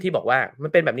ที่บอกว่ามั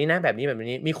นเป็นแบบนี้นะแบบนี้แบบ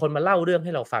นี้มีคนมาเล่าเรื่องใ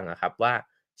ห้เราฟังอะครับว่า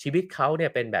ชีวิตเขาเนี่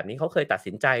ยเป็นแบบนี้เขาเคยตัด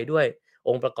สินใจด้วยอ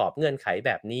งค์ประกอบเงื่อนไขแ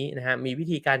บบนี้นะครับมีวิ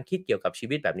ธีการคิดเกี่ยวกับชี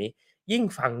วิตแบบนี้ยิ่ง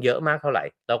ฟังเยอะมากเท่าไร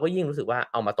เราก็ยิ่งรู้สึกว่า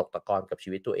เอามาตกตะกอนกับชี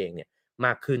วิตตัวเองเนี่ยม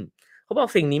ากขึ้นเขาบอก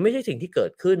สิ่งนี้ไม่ใช่สิ่งที่เกิ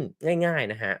ดขึ้นง่าย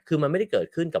ๆนะครับคือมันไม่ได้เกิด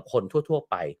ขึ้นกับคนทั่วๆ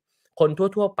ไปคน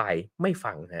ทั่วๆไปไม่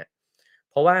ฟังครับ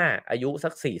เพราะว่าอายุสั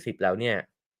ก40แล้วเนี่ย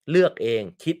เลือกเอง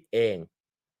คิดเอง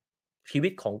ชีวิ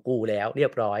ตของกูแล้วเรีย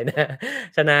บร้อยนะ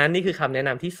ฉะนั้นนี่คือคำแนะน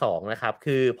ำที่2นะครับ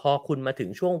คือพอคุณมาถึง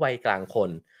ช่วงวัยกลางค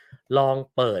นลอง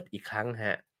เปิดอีกครั้งค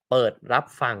รับเปิดรับ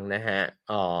ฟังนะครับ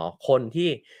คนที่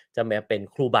จะมาเป็น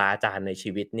ครูบาอาจารย์ใน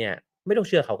ชีวิตเนี่ยไม่ต้องเ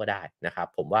ชื่อเขาก็ได้นะครับ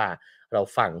ผมว่าเรา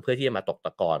ฟังเพื่อที่จะมาตกต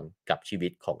ะกอนกับชีวิ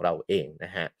ตของเราเองน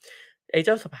ะครับไอ้เ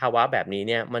จ้าสภาวะแบบนี้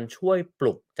เนี่ยมันช่วยป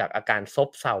ลุกจากอาการซบ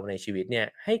เซาในชีวิตเนี่ย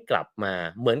ให้กลับมา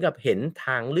เหมือนกับเห็นท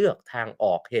างเลือกทางอ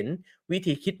อกเห็นวิ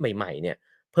ธีคิดใหม่ๆเนี่ย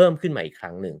เพิ่มขึ้นมาอีกค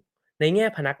รั้งหนึ่งในแง่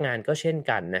พนักงานก็เช่น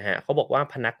กันนะครับเขาบอกว่า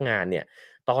พนักงานเนี่ย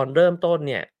ตอนเริ่มต้น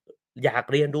เนี่ยอยาก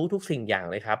เรียนรู้ทุกสิ่งอย่าง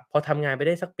เลยครับพอทำงานไปไ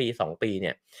ด้สักปี2ปีเ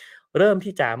นี่ยเริ่ม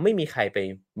ที่จะไม่มีใครไป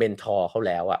mentor เขา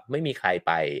แล้วอะไม่มีใครไ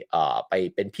ปไป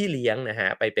เป็นพี่เลี้ยงนะครั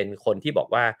บไปเป็นคนที่บอก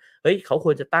ว่าเฮ้ยเขาค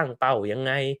วรจะตั้งเป้ายังไ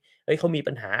งเฮ้ยเขามี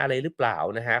ปัญหาอะไรหรือเปล่า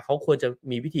นะครับเขาควรจะ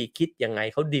มีวิธีคิดยังไง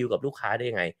เขาดีลกับลูกค้าได้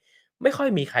ยังไงไม่ค่อย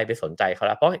มีใครไปสนใจเขาแ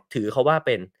ล้วเพราะถือเขาว่าเ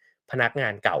ป็นพนักงา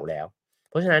นเก่าแล้ว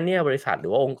เพราะฉะนั้นเนี่ยบริษัทหรื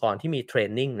อว่าองค์กรที่มีเทร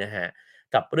นนิงนะครับ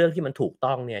กับเรื่องที่มันถูก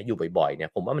ต้องเนี่ยอยู่บ่อยๆเนี่ย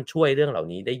ผมว่ามันช่วยเรื่องเหล่า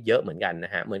นี้ได้เยอะเหมือนกันน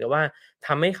ะครับเหมือนกับว่าท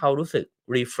ำให้เขารู้สึก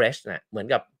refresh น่ะเหมือน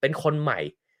กับเป็นคนใหม่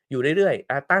อยู่เรื่อย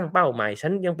ๆตั้งเป้าใหม่ฉั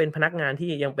นยังเป็นพนักงานที่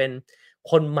ยังเป็น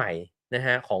คนใหม่นะค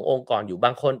รับขององค์กรอยู่บ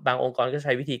างองค์กรก็ใ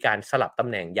ช้วิธีการสลับตำ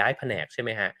แหน่งย้ายแผนกใช่ไหม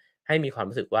ครับให้มีความ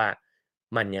รู้สึกว่า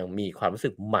มันยังมีความรู้สึ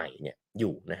กใหม่เนี่ยอ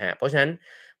ยู่นะครับเพราะฉะนั้น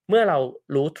เมื่อเรา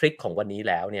รู้ทริกของวันนี้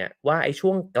แล้วเนี่ยว่าไอ้ช่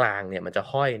วงกลางเนี่ยมันจะ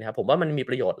ห้อยนะครับผมว่ามันมี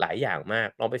ประโยชน์หลายอย่างมาก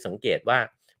ลองไปสังเกตว่า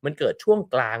มันเกิดช่วง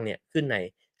กลางเนี่ยขึ้นใน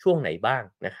ช่วงไหนบ้าง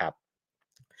นะครับ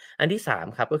อันที่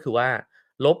3ครับก็คือว่า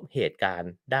ลบเหตุการ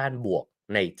ณ์ด้านบวก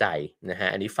ในใจนะครับ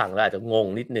อันนี้ฟังแล้วอาจจะงง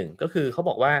นิดหนึ่งก็คือเขา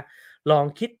บอกว่าลอง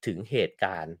คิดถึงเหตุก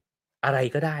ารณ์อะไร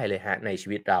ก็ได้เลยครับในชี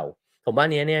วิตเราผมว่าอั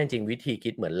นเนี้ยเนี่ยจริงๆวิธีคิ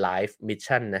ดเหมือน Life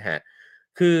Mission นะครับ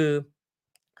คือ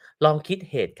ลองคิด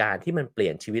เหตุการณ์ที่มันเปลี่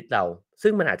ยนชีวิตเราซึ่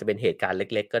งมันอาจจะเป็นเหตุการณ์เ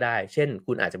ล็กๆก็ได้เช่น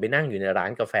คุณอาจจะไปนั่งอยู่ในร้า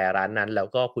นกาแฟร้านนั้นแล้ว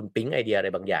ก็คุณปิ๊งไอเดียอะไร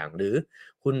บางอย่างหรือ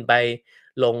คุณไป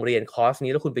ลงเรียนคอร์ส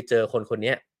นี้แล้วคุณไปเจอคนคนเ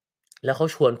นี้ยแล้วเขา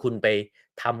ชวนคุณไป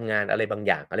ทำงานอะไรบางอ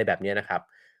ย่างอะไรแบบเนี้ยนะครับ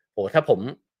โอ้โฮถ้าผม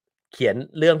เขียน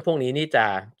เรื่องพวกนี้นี่จะ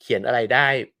เขียนอะไรได้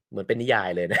เหมือนเป็นนิยาย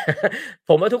เลยนะผ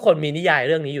มว่าทุกคนมีนิยายเ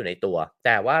รื่องนี้อยู่ในตัวแ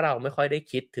ต่ว่าเราไม่ค่อยได้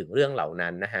คิดถึงเรื่องเหล่า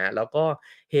นั้นนะครับแล้วก็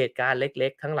เหตุการณ์เล็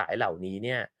กๆทั้งหลายเหล่านี้เ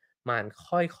นี่ย มัน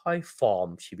ค่อยๆฟอร์ม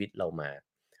ชีวิตเรามา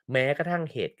แม้กระทั่ง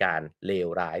เหตุการณ์เลว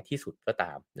ร้ายที่สุดก็ต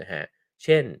ามนะครับเ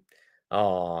ช่น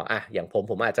อย่าง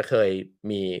ผมอาจจะเคย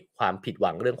มีความผิดห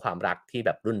วังเรื่องความรักที่แบ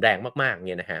บรุนแรงมากๆเ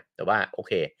นี่ยนะครับแต่ว่าโอเ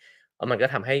คแล้วมันก็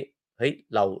ทำให้เฮ้ย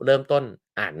เราเริ่มต้น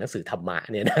อ่านหนังสือธรรมะ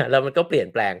เนี่ยนะแล้วมันก็เปลี่ยน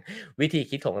แปลงวิธี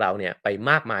คิดของเราเนี่ยไป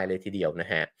มากมายเลยทีเดียวนะ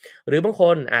ครับหรือบางค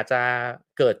นอาจจะ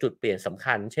เกิดจุดเปลี่ยนสำ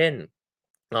คัญเช่น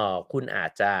คุณอา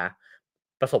จจะ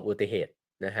ประสบอุบัติเหตุ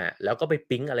นะฮะแล้วก็ไป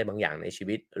ปิ๊งอะไรบางอย่างในชี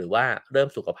วิตหรือว่าเริ่ม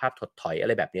สุขภาพถดถอยอะไ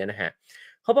รแบบเนี้ยนะฮะ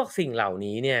เขาบอกสิ่งเหล่า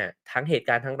นี้เนี่ยทั้งเหตุ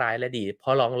การณ์ทั้งร้ายและดีพอ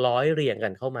ลองร้อยเรียงกั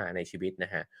นเข้ามาในชีวิตน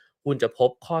ะฮะคุณจะพบ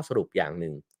ข้อสรุปอย่างห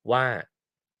นึ่งว่า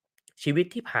ชีวิต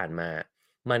ที่ผ่านมา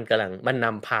มันน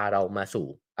ำพาเรามาสู่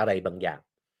อะไรบางอย่าง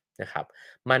นะครับ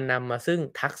มันนำมาซึ่ง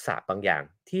ทักษะบางอย่าง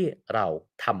ที่เรา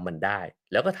ทำมันได้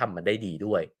แล้วก็ทำมันได้ดี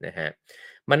ด้วยนะฮะ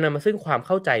มันนำมาซึ่งความเ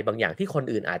ข้าใจบางอย่างที่คน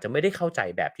อื่นอาจจะไม่ได้เข้าใจ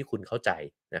แบบที่คุณเข้าใจ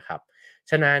นะครับ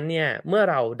ฉะนั้นเนี่ยเมื่อ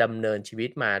เราดำเนินชีวิต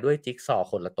มาด้วยจิ๊กซอว์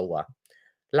คนละตัว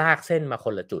ลากเส้นมาค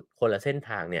นละจุดคนละเส้น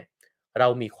ทางเนี่ยเรา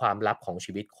มีความลับของ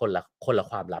ชีวิตคนละ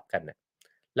ความลับกันน่ะ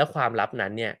แล้วความลับนั้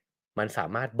นเนี่ยมันสา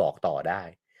มารถบอกต่อได้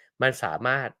มันสาม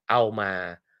ารถเอามา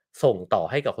ส่งต่อ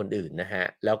ให้กับคนอื่นนะครับ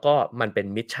แล้วก็มันเป็น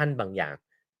มิชชันบางอย่าง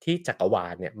ที่จักรวา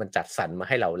ลเนี่ยมันจัดสรรมาใ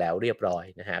ห้เราแล้วเรียบร้อย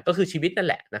นะครับก็คือชีวิตนั่น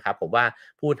แหละนะครับผมว่า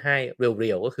พูดให้เ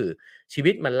รียวๆก็คือชี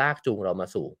วิตมันลากจูงเรามา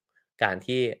สู่ การ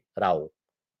ที่เรา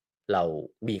เรา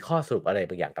มีข้อสรุปอะไร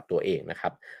บางอย่างกับตัวเองนะครั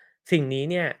บสิ่งนี้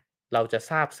เนี่ยเราจะ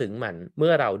ทราบซึ้งมันเมื่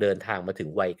อเราเดินทางมาถึง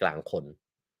วัยกลางคน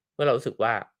เมื่อเรารู้สึก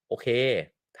ว่าโอเค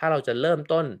ถ้าเราจะเริ่ม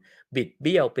ต้นบิดเ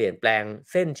บี้ยวเปลี่ยนแปลง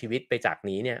เส้นชีวิตไปจาก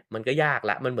นี้เนี่ยมันก็ยาก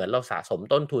ละมันเหมือนเราสะสม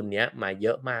ต้นทุนเนี้ยมาเย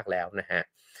อะมากแล้วนะครับ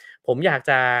ผมอยาก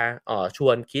จะชว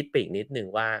นคิดไปอีกนิดหนึ่ง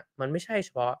ว่ามันไม่ใช่เฉ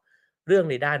พาะเรื่อง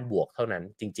ในด้านบวกเท่านั้น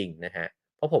จริงๆนะครับ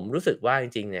เพราะผมรู้สึกว่าจ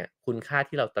ริงๆเนี่ยคุณค่า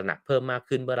ที่เราตระหนักเพิ่มมาก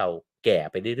ขึ้นเมื่อเราแก่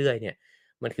ไปเรื่อยๆเนี่ย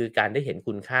มันคือการได้เห็น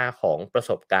คุณค่าของประ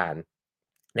สบการณ์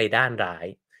ในด้านร้าย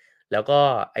แล้วก็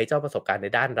ไอ้เจ้าประสบการณ์ใน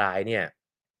ด้านร้ายเนี่ย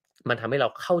มันทำให้เรา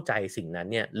เข้าใจสิ่งนั้น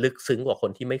เนี่ยลึกซึ้งกว่าค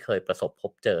นที่ไม่เคยประสบพ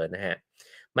บเจอนะครับ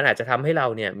มันอาจจะทำให้เรา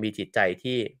เนี่ยมีจิตใจ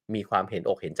ที่มีความเห็น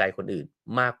อกเห็นใจคนอื่น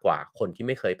มากกว่าคนที่ไ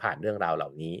ม่เคยผ่านเรื่องราวเหล่า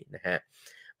นี้นะครับ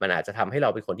มันอาจจะทำให้เรา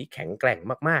เป็นคนที่แข็งแกร่ง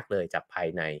มากๆเลยจากภาย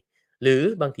ในหรือ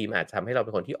บางทีมันอาจจะทำให้เราเ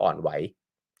ป็นคนที่อ่อนไหว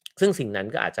ซึ่งสิ่งนั้น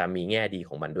ก็อาจจะมีแง่ดีข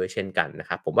องมันด้วยเช่นกันนะ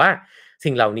ครับผมว่า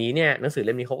สิ่งเหล่านี้เนี่ยหนังสือเ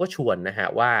ล่มนี้เขาก็ชวนนะครับ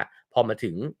ว่าพอมาถึ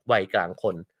งวัยกลางค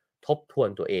นทบทวน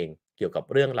ตัวเองเกี่ยวกับ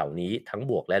เรื่องเหล่านี้ทั้ง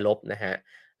บวกและลบนะฮะ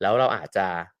แล้วเราอาจจะ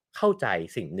เข้าใจ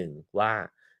สิ่งหนึ่งว่า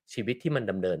ชีวิตที่มัน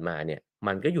ดำเนินมาเนี่ย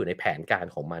มันก็อยู่ในแผนการ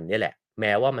ของมันเนี่ยแหละแ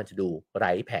ม้ว่ามันจะดูไ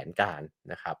ร้แผนการ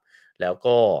นะครับแล้ว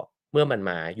ก็เมื่อมัน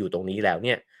มาอยู่ตรงนี้แล้วเ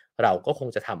นี่ยเราก็คง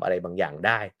จะทำอะไรบางอย่างไ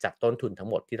ด้จากต้นทุนทั้ง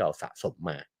หมดที่เราสะสม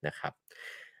มานะครับ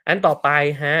อันต่อไป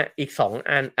ฮะอีก2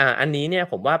อันอันนี้เนี่ย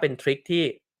ผมว่าเป็นทริกที่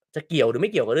จะเกี่ยวหรือไม่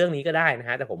เกี่ยวกับเรื่องนี้ก็ได้นะค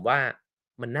รับแต่ผมว่า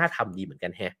มันน่าทำดีเหมือนกั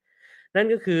นแฮะนั่น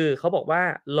ก็คือเขาบอกว่า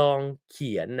ลองเ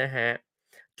ขียนนะครับ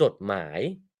จดหมาย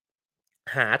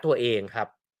หาตัวเองครับ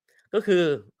ก็คือ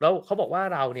แล้วเขาบอกว่า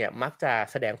เราเนี่ยมักจะ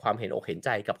แสดงความเห็นอกเห็นใจ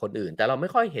กับคนอื่นแต่เราไม่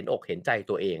ค่อยเห็นอกเห็นใจ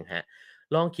ตัวเองครับ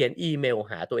ลองเขียนอีเมล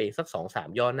หาตัวเองสัก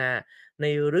2-3ย่อหน้าใน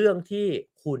เรื่องที่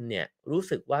คุณเนี่ยรู้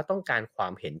สึกว่าต้องการควา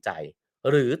มเห็นใจ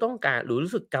หรือต้องการหรือ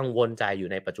รู้สึกกังวลใจอยู่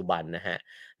ในปัจจุบันนะครับ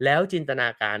แล้วจินตนา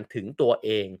การถึงตัวเอ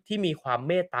งที่มีความเ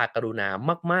มตตากรุณา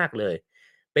มากๆเลย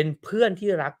เป็นเพื่อนที่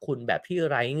รักคุณแบบที่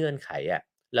ไร้เงื่อนไขอะ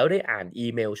แล้วได้อ่านอี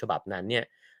เมลฉบับนั้นเนี่ย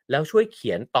แล้วช่วยเ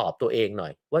ขียนตอบตัวเองหน่อ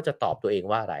ยว่าจะตอบตัวเอง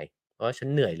ว่าอะไรว่าฉัน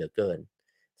เหนื่อยเหลือเกิน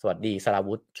สวัสดีสรา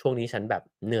วุธช่วงนี้ฉันแบบ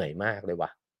เหนื่อยมากเลยว่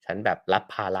ะฉันแบบรับ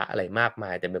ภาระอะไรมากม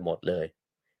ายเต็มไปหมดเลย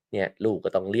เนี่ยลูกก็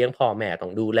ต้องเลี้ยงพ่อแม่ต้อ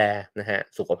งดูแลนะครับ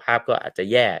สุขภาพก็อาจจะ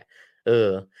แย่เออ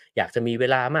อยากจะมีเว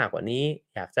ลามากกว่านี้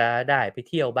อยากจะได้ไป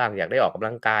เที่ยวบ้างอยากได้ออกกำ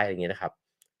ลังกายอะไรอย่างเงี้ยนะครับ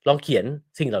ลองเขียน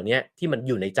สิ่งเหล่าเนี้ยที่มันอ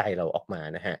ยู่ในใจเราออกมา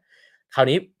นะครับคราว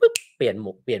นี้ปุ๊บเปลี่ยน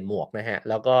หมวกนะครับ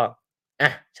แล้วก็อ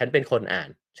ะฉันเป็นคนอ่าน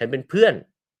ฉันเป็นเพื่อน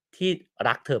ที่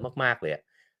รักเธอมากๆเลยอะ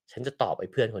ฉันจะตอบไอ้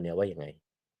เพื่อนคนเนี้ยว่ายังไง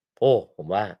โอ้ผม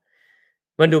ว่า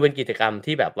มันดูเป็นกิจกรรม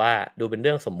ที่แบบว่าดูเป็นเ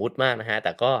รื่องสมมุติมากนะครับแ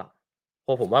ต่ก็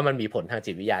ผมว่ามันมีผลทาง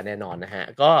จิตวิทยาแน่นอนนะครับ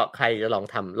ก็ใครจะลอง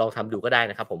ทำดูก็ได้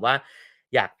นะครับผมว่า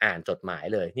อยากอ่านจดหมาย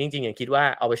เลยจริงๆยังคิดว่า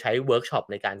เอาไปใช้เวิร์กช็อป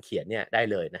ในการเขียนเนี่ยได้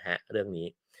เลยนะครับเรื่องนี้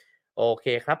โอเค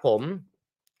ครับผม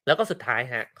แล้วก็สุดท้าย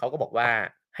ครับเขาก็บอกว่า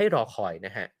ให้รอคอยน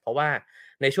ะครับเพราะว่า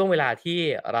ในช่วงเวลาที่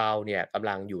เราเนี่ยกำ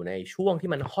ลังอยู่ในช่วงที่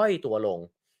มันห้อยตัวลง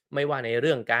ไม่ว่าในเ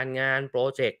รื่องการงานพรอ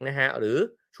เจกต์นะครับหรือ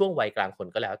ช่วงวัยกลางคน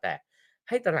ก็แล้วแต่ใ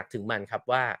ห้ตระหนักถึงมันครับ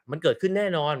ว่ามันเกิดขึ้นแน่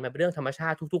นอนมันเป็นเรื่องธรรมชา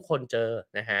ติทุกๆคนเจอ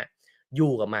นะครับอ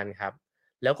ยู่กับมันครับ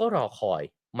แล้วก็รอคอย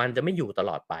มันจะไม่อยู่ต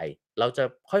ลอดไปเราจะ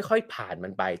ค่อยๆผ่านมั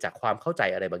นไปจากความเข้าใจ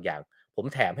อะไรบางอย่างผม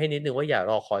แถมให้นิดหนึ่งว่าอย่า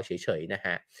รอคอยเฉยๆนะค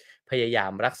รับพยายา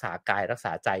มรักษากายรักษ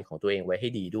าใจของตัวเองไว้ให้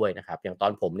ดีด้วยนะครับอย่างตอ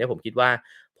นผมเนี่ยผมคิดว่า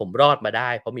ผมรอดมาได้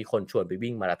เพราะมีคนชวนไป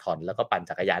วิ่งมาราธอนแล้วก็ปั่น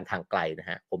จักรยานทางไกลนะ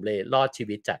ครับผมเลยรอดชี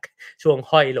วิตจากช่วง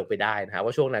ห้อยลงไปได้นะครับ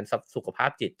ว่าช่วงนั้นสุขภาพ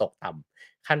จิตตกต่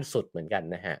ำขั้นสุดเหมือนกัน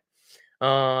นะครับ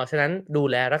ฉะนั้นดู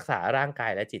แลรักษาร่างกา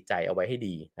ยและจิตใจเอาไว้ให้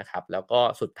ดีนะครับแล้วก็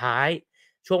สุดท้าย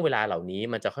ช่วงเวลาเหล่านี้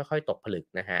มันจะค่อยๆตกผลึก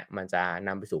นะครับมันจะน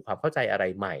ำไปสู่ความเข้าใจอะไร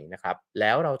ใหม่นะครับแ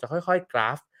ล้วเราจะค่อยๆกร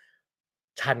าฟ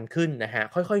ชันขึ้นนะครับ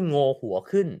ค่อยๆโงหัว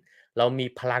ขึ้นเรามี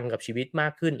พลังกับชีวิตมา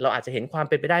กขึ้นเราอาจจะเห็นความ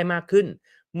เป็นไปได้มากขึ้น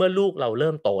เมื่อลูกเราเ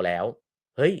ริ่มโตแล้ว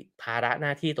เฮ้ยภาระหน้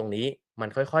าที่ตรงนี้มัน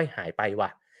ค่อยๆหายไปว่ะ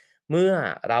เมื่อ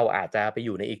เราอาจจะไปอ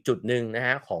ยู่ในอีกจุดหนึ่งนะค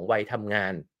รับของวัยทำงา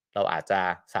นเราอาจจะ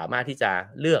สามารถที่จะ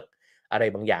เลือกอะไร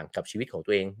บางอย่างกับชีวิตของตั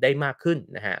วเองได้มากขึ้น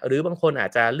นะฮะหรือบางคนอา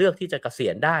จจะเลือกที่จะเกษี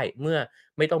ยณได้เมื่อ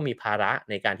ไม่ต้องมีภาระ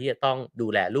ในการที่จะต้องดู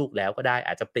แลลูกแล้วก็ได้อ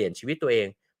าจจะเปลี่ยนชีวิตตัวเอง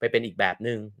ไปเป็นอีกแบบห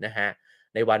นึ่งนะฮะ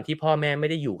ในวันที่พ่อแม่ไม่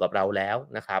ได้อยู่กับเราแล้ว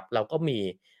นะครับเราก็มี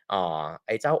ไ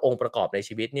อ้เจ้าองค์ประกอบใน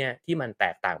ชีวิตเนี่ยที่มันแต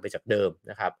กต่างไปจากเดิม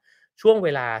นะครับช่วงเว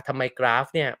ลาทำไมกราฟ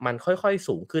เนี่ยมันค่อยๆ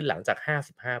สูงขึ้นหลังจาก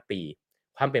55ปี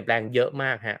ความเปลี่ยนแปลงเยอะม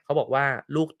ากฮะเขาบอกว่า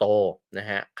ลูกโตนะ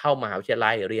ฮะเข้ามหาวิทยา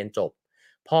ลัยเรียนจบ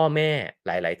พ่อแม่ห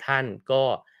ลายๆท่านก็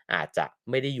อาจจะ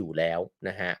ไม่ได้อยู่แล้วน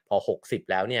ะฮะพอ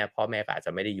60แล้วเนี่ยพ่อแม่ก็อาจจ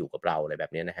ะไม่ได้อยู่กับเราอะไรแบ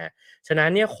บเนี้ยนะฮะฉะนั้น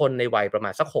เนี่ยคนในวัยประมา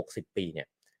ณสัก60ปีเนี่ย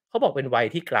เขาบอกเป็นวัย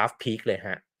ที่กราฟพีกเลยฮ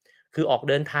ะคือออก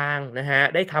เดินทางนะฮะ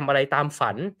ได้ทำอะไรตาม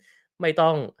ฝัน ไม่ต้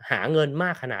องหาเงินม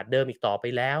ากขนาดเดิมอีกต่อไป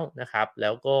แล้วนะครับแล้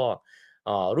วก็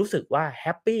รู้สึกว่าแฮ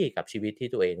ปปีกับชีวิตที่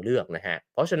ตัวเองเลือกนะครับ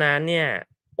เพราะฉะนั้นเนี่ย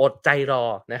อดใจรอ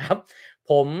นะครับ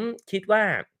ผมคิดว่า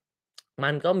มั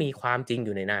นก็มีความจริงอ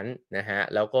ยู่ในนั้นนะครับ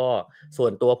แล้วก็ส่ว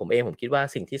นตัวผมเองผมคิดว่า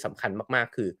สิ่งที่สำคัญมาก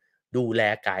ๆคือดูแล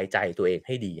กายใจตัวเองใ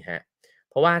ห้ดีครับ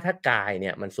เพราะว่าถ้ากายเ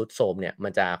นี่ยมันทรุดโทรมเนี่ยมั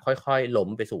นจะค่อยๆล้ม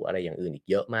ไปสู่อะไรอย่างอื่นอีก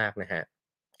เยอะมากนะครับ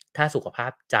ถ้าสุขภา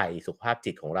พใจสุขภาพ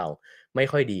จิตของเราไม่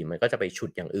ค่อยดีมันก็จะไปฉุ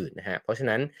ดอย่างอื่นนะครับเพราะฉะ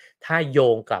นั้นถ้าโย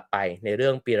งกลับไปในเรื่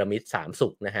องพีระมิด3สุ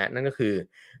ขนะครับนั่นก็คือ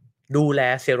ดูแล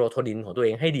Serotonin ของตัวเอ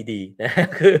งให้ดีๆนะครับ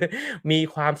คือมี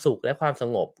ความสุขและความส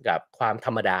งบกับความธ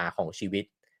รรมดาของชีวิต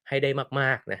ให้ได้ม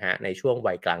ากๆนะฮะในช่วง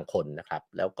วัยกลางคนนะครับ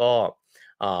แล้วก็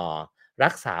เอ่อรั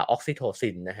กษาออกซิโทซิ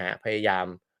นนะฮะพยายาม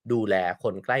ดูแลค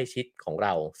นใกล้ชิดของเร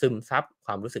าซึมซับค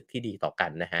วามรู้สึกที่ดีต่อกั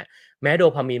นนะฮะแม้โด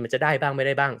พามีนมันจะได้บ้างไม่ไ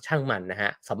ด้บ้างช่างมันนะฮ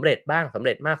ะสำเร็จบ้างสำเ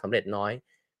ร็จมากสำเร็จน้อย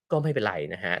ก็ไม่เป็นไร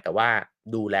นะฮะแต่ว่า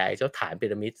ดูแลไอ้เจ้าฐานพี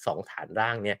ระมิด2ฐานล่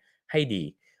างเนี่ยให้ดี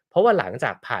เพราะว่าหลังจ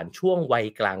ากผ่านช่วงวัย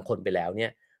กลางคนไปแล้วเนี่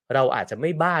ยเราอาจจะไ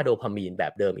ม่บ้าโดพามีนแบ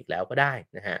บเดิมอีกแล้วก็ได้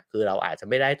นะฮะคือเราอาจจะ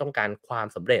ไม่ได้ต้องการความ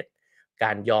สำเร็จ ก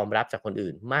ารยอมรับจากคน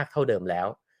อื่นมากเท่าเดิมแล้ว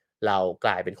เราก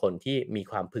ลายเป็นคนที่มี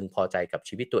ความพึงพอใจกับ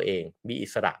ชีวิตตัวเองมีอิ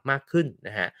สระมากขึ้นน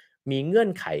ะฮะมีเงื่อ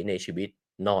นไขในชีวิต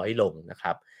น้อยลงนะค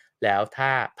รับแล้วถ้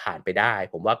าผ่านไปได้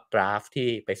ผมว่ากราฟที่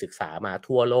ไปศึกษามา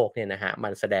ทั่วโลกเนี่ยนะฮะมั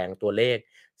นแสดงตัวเลข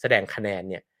แสดงคะแนน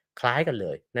เนี่ยคล้ายกันเล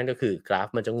ยนั่นก็คือกราฟ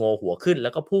มันจะโงหัวขึ้นแล้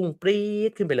วก็พุ่งปรี๊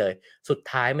ดขึ้นไปเลยสุด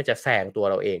ท้ายมันจะแซงตัว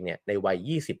เราเองเนี่ยในวัย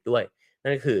20ด้วยนั่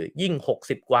นก็คือยิ่ง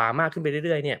60กว่ามากขึ้นไปเ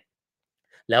รื่อยๆเนี่ย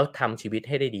แล้วทำชีวิตใ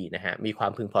ห้ได้ดีนะฮะมีควา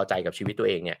มพึงพอใจกับชีวิตตัว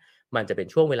เองเนี่ยมันจะเป็น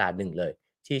ช่วงเวลาหนึ่งเลย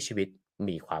ที่ชีวิต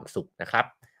มีความสุขนะครับ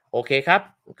โอเคครับ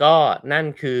ก็นั่น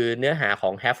คือเนื้อหาขอ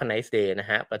ง Have a nice day นะ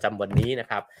ฮะประจำวันนี้นะ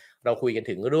ครับเราคุยกัน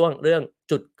ถึงเรื่อง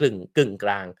จุดกึ่งก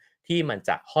ลางที่มันจ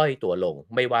ะห้อยตัวลง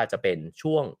ไม่ว่าจะเป็น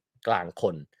ช่วงกลางค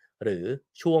นหรือ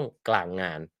ช่วงกลางง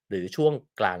านหรือช่วง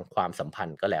กลางความสัมพัน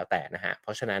ธ์ก็แล้วแต่นะฮะเพ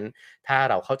ราะฉะนั้นถ้า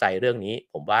เราเข้าใจเรื่องนี้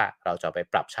ผมว่าเราจะไป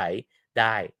ปรับใช้ไ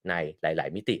ด้ในหลาย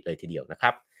ๆมิติเลยทีเดียวนะค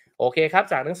รับ โอเคครับ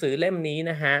จากหนังสือเล่มนี้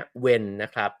นะฮะ When น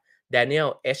ะครับ Daniel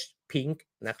H. Pink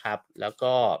นะครับแล้ว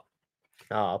ก็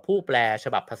ผู้แปลฉ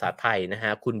บับภาษาไทยนะฮ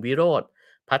ะคุณวิโรธ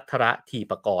พัทรที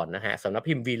ปกรณ์นะฮะสำนัก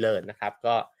พิมพ์วีเลนนะครับ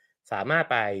ก็สามารถ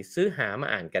ไปซื้อหามา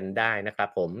อ่านกันได้นะครับ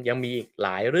ผมยังมีอีกหล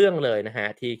ายเรื่องเลยนะฮะ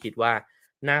ที่คิดว่า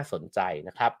น่าสนใจน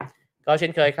ะครับก็เช่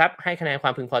นเคยครับให้คะแนนคว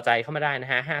ามพึงพอใจเข้ามาได้น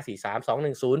ะฮะ5 4 3 2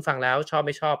 1 0ฟังแล้วชอบไ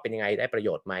ม่ชอบเป็นยังไงได้ประโย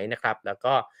ชน์ไหมนะครับแล้ว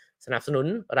ก็ สนับสนุน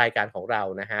รายการของเรา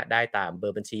นะฮะได้ตามเบอ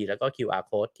ร์บัญชีแล้วก็ QR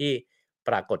Code ที่ป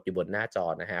รากฏอยู่บนหน้าจอ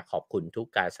นะฮะขอบคุณทุก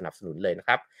การสนับสนุนเลยนะค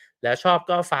รับแล้วชอบ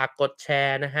ก็ฝากกดแช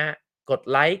ร์นะฮะกด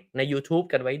ไลค์ในยูทูบ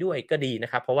กันไว้ด้วยก็ดีนะ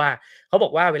ครับเพราะว่าเขาบอ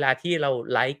กว่าเวลาที่เรา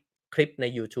ไลค์คลิปใน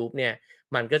ยูทูบเนี่ย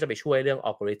มันก็จะไปช่วยเรื่อง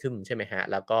algorithm ใช่ไหมฮะ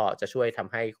แล้วก็จะช่วยท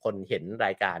ำให้คนเห็นร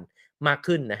ายการมาก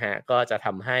ขึ้นนะฮะก็จะท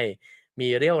ำให้มี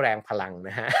เรี่ยวแรงพลังน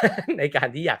ะฮะในการ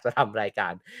ที่อยากจะทำรายกา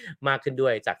รมากขึ้นด้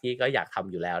วยจากที่ก็อยากท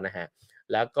ำอยู่แล้วนะฮะ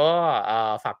แล้วก็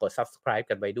ฝากกด subscribe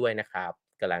กันไว้ด้วยนะครับ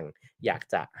กำลังอยาก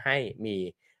จะให้มี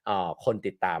คน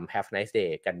ติดตาม Have a nice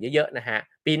day กันเยอะๆนะฮะ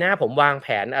ปีหน้าผมวางแผ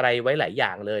นอะไรไว้หลายอย่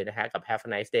างเลยนะฮะกับ Have a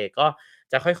nice day ก็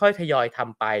จะค่อยๆทยอยท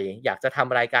ำไปอยากจะท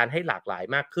ำรายการให้หลากหลาย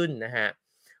มากขึ้นนะฮะ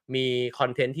มีคอ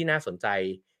นเทนต์ที่น่าสนใจ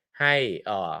ให้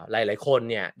หลายๆคน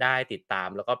เนี่ยได้ติดตาม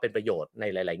แล้วก็เป็นประโยชน์ใน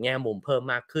หลายๆแง่มุมเพิ่ม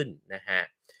มากขึ้นนะฮะ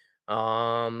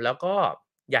แล้วก็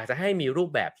อยากจะให้มีรูป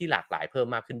แบบที่หลากหลายเพิ่ม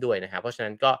มากขึ้นด้วยนะครับเพราะฉะ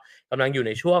นั้นก็กำลังอยู่ใ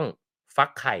นช่วงฟัก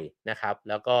ไข่นะครับ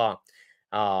แล้วก็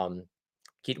เอ่อ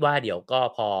คิดว่าเดี๋ยวก็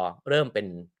พอเริ่มเป็น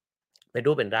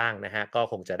รูปเป็นร่างนะฮะก็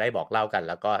คงจะได้บอกเล่ากัน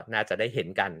แล้วก็น่าจะได้เห็น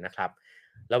กันนะครับ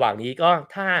ระหว่างนี้ก็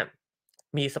ถ้า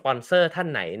มีสปอนเซอร์ท่าน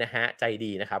ไหนนะฮะใจ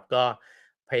ดีนะครับก็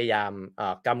พยายาม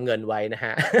กำเงินไว้นะฮ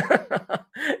ะ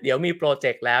เดี๋ยวมีโปรเจ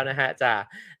กต์แล้วนะฮะ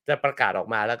จะประกาศออก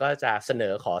มาแล้วก็จะเสน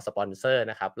อขอสปอนเซอร์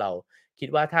นะครับเราคิด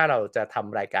ว่าถ้าเราจะท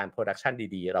ำรายการโพรดักชัน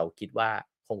ดีๆเราคิดว่า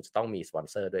คงจะต้องมีสปอน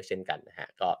เซอร์ด้วยเช่นกันนะฮะ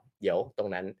ก็เดี๋ยวตรง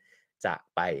นั้นจะ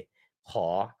ไปขอ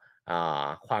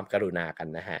ความกรุณากัน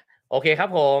นะฮะโอเคครับ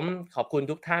ผมขอบคุณ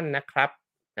ทุกท่านนะครับ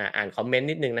อ่านคอมเมนต์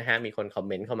นิดนึงนะฮะมีคนคอมเ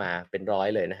มนต์เข้ามาเป็นร้อย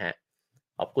เลยนะฮะ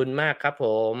ขอบคุณมากครับผ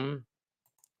ม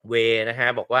เวนะฮะ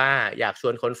บอกว่าอยากช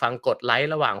วนคนฟังกดไลค์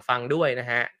ระหว่างฟังด้วยนะ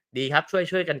ฮะดีครับ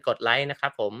ช่วยกันกดไลค์นะครั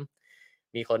บผม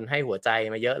มีคนให้หัวใจ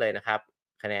มาเยอะเลยนะครับ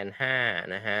คะแนน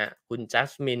5นะฮะคุณจั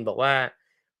สมินบอกว่า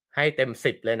ให้เต็ม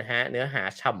10เลยนะฮะเนื้อหา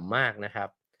ฉ่ำมากนะครับ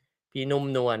พี่นุ่ม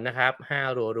นวลนะครับ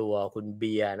5รัวๆคุณเ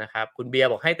บียร์นะครับคุณเบียร์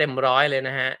บอกให้เต็ม100เลยน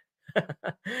ะฮะ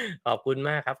ขอบคุณ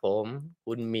มากครับผม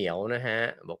คุณเหมียวนะฮะ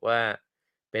บอกว่า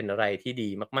เป็นอะไรที่ดี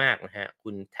มากๆนะฮะคุ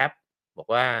ณแท็บบอก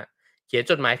ว่าเขียน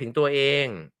จดหมายถึงตัวเอง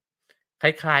ค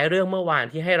ล้ายๆเรื่องเมื่อวาน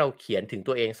ที่ให้เราเขียนถึง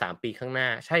ตัวเอง3 ปีข้างหน้า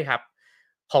ใช่ครับ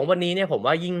ของวันนี้เนี่ยผม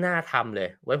ว่ายิ่งน่าทำเลย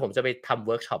ไว้ผมจะไปทำเ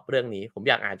วิร์กช็อปเรื่องนี้ผม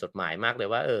อยากอ่านจดหมายมากเลย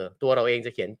ว่าตัวเราเองจ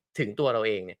ะเขียนถึงตัวเราเ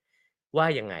องเนี่ยว่า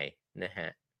ยังไงนะครั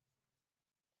บ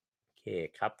โอเค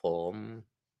ครับผม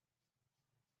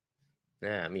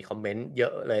มีคอมเมนต์เยอ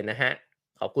ะเลยนะฮะ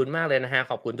ขอบคุณมากเลยนะฮะ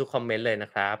ขอบคุณทุกคอมเมนต์เลยนะ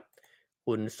ครับ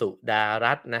คุณสุดา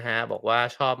รัตน์นะฮะบอกว่า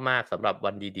ชอบมากสำหรับ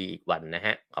วันดีๆอีกวันนะฮ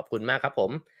ะขอบคุณมากครับผ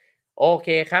มโอเค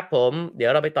ครับผมเดี๋ย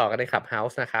วเราไปต่อกันใน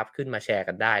Clubhouse นะครับขึ้นมาแชร์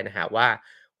กันได้นะฮะว่า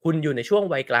คุณอยู่ในช่วง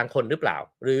วัยกลางคนหรือเปล่า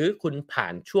หรือคุณผ่า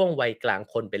นช่วงวัยกลาง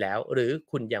คนไปแล้วหรือ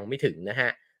คุณยังไม่ถึงนะฮะ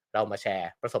เรามาแชร์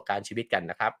ประสบการณ์ชีวิตกัน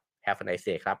นะครับ Have a nice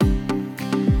day ครับ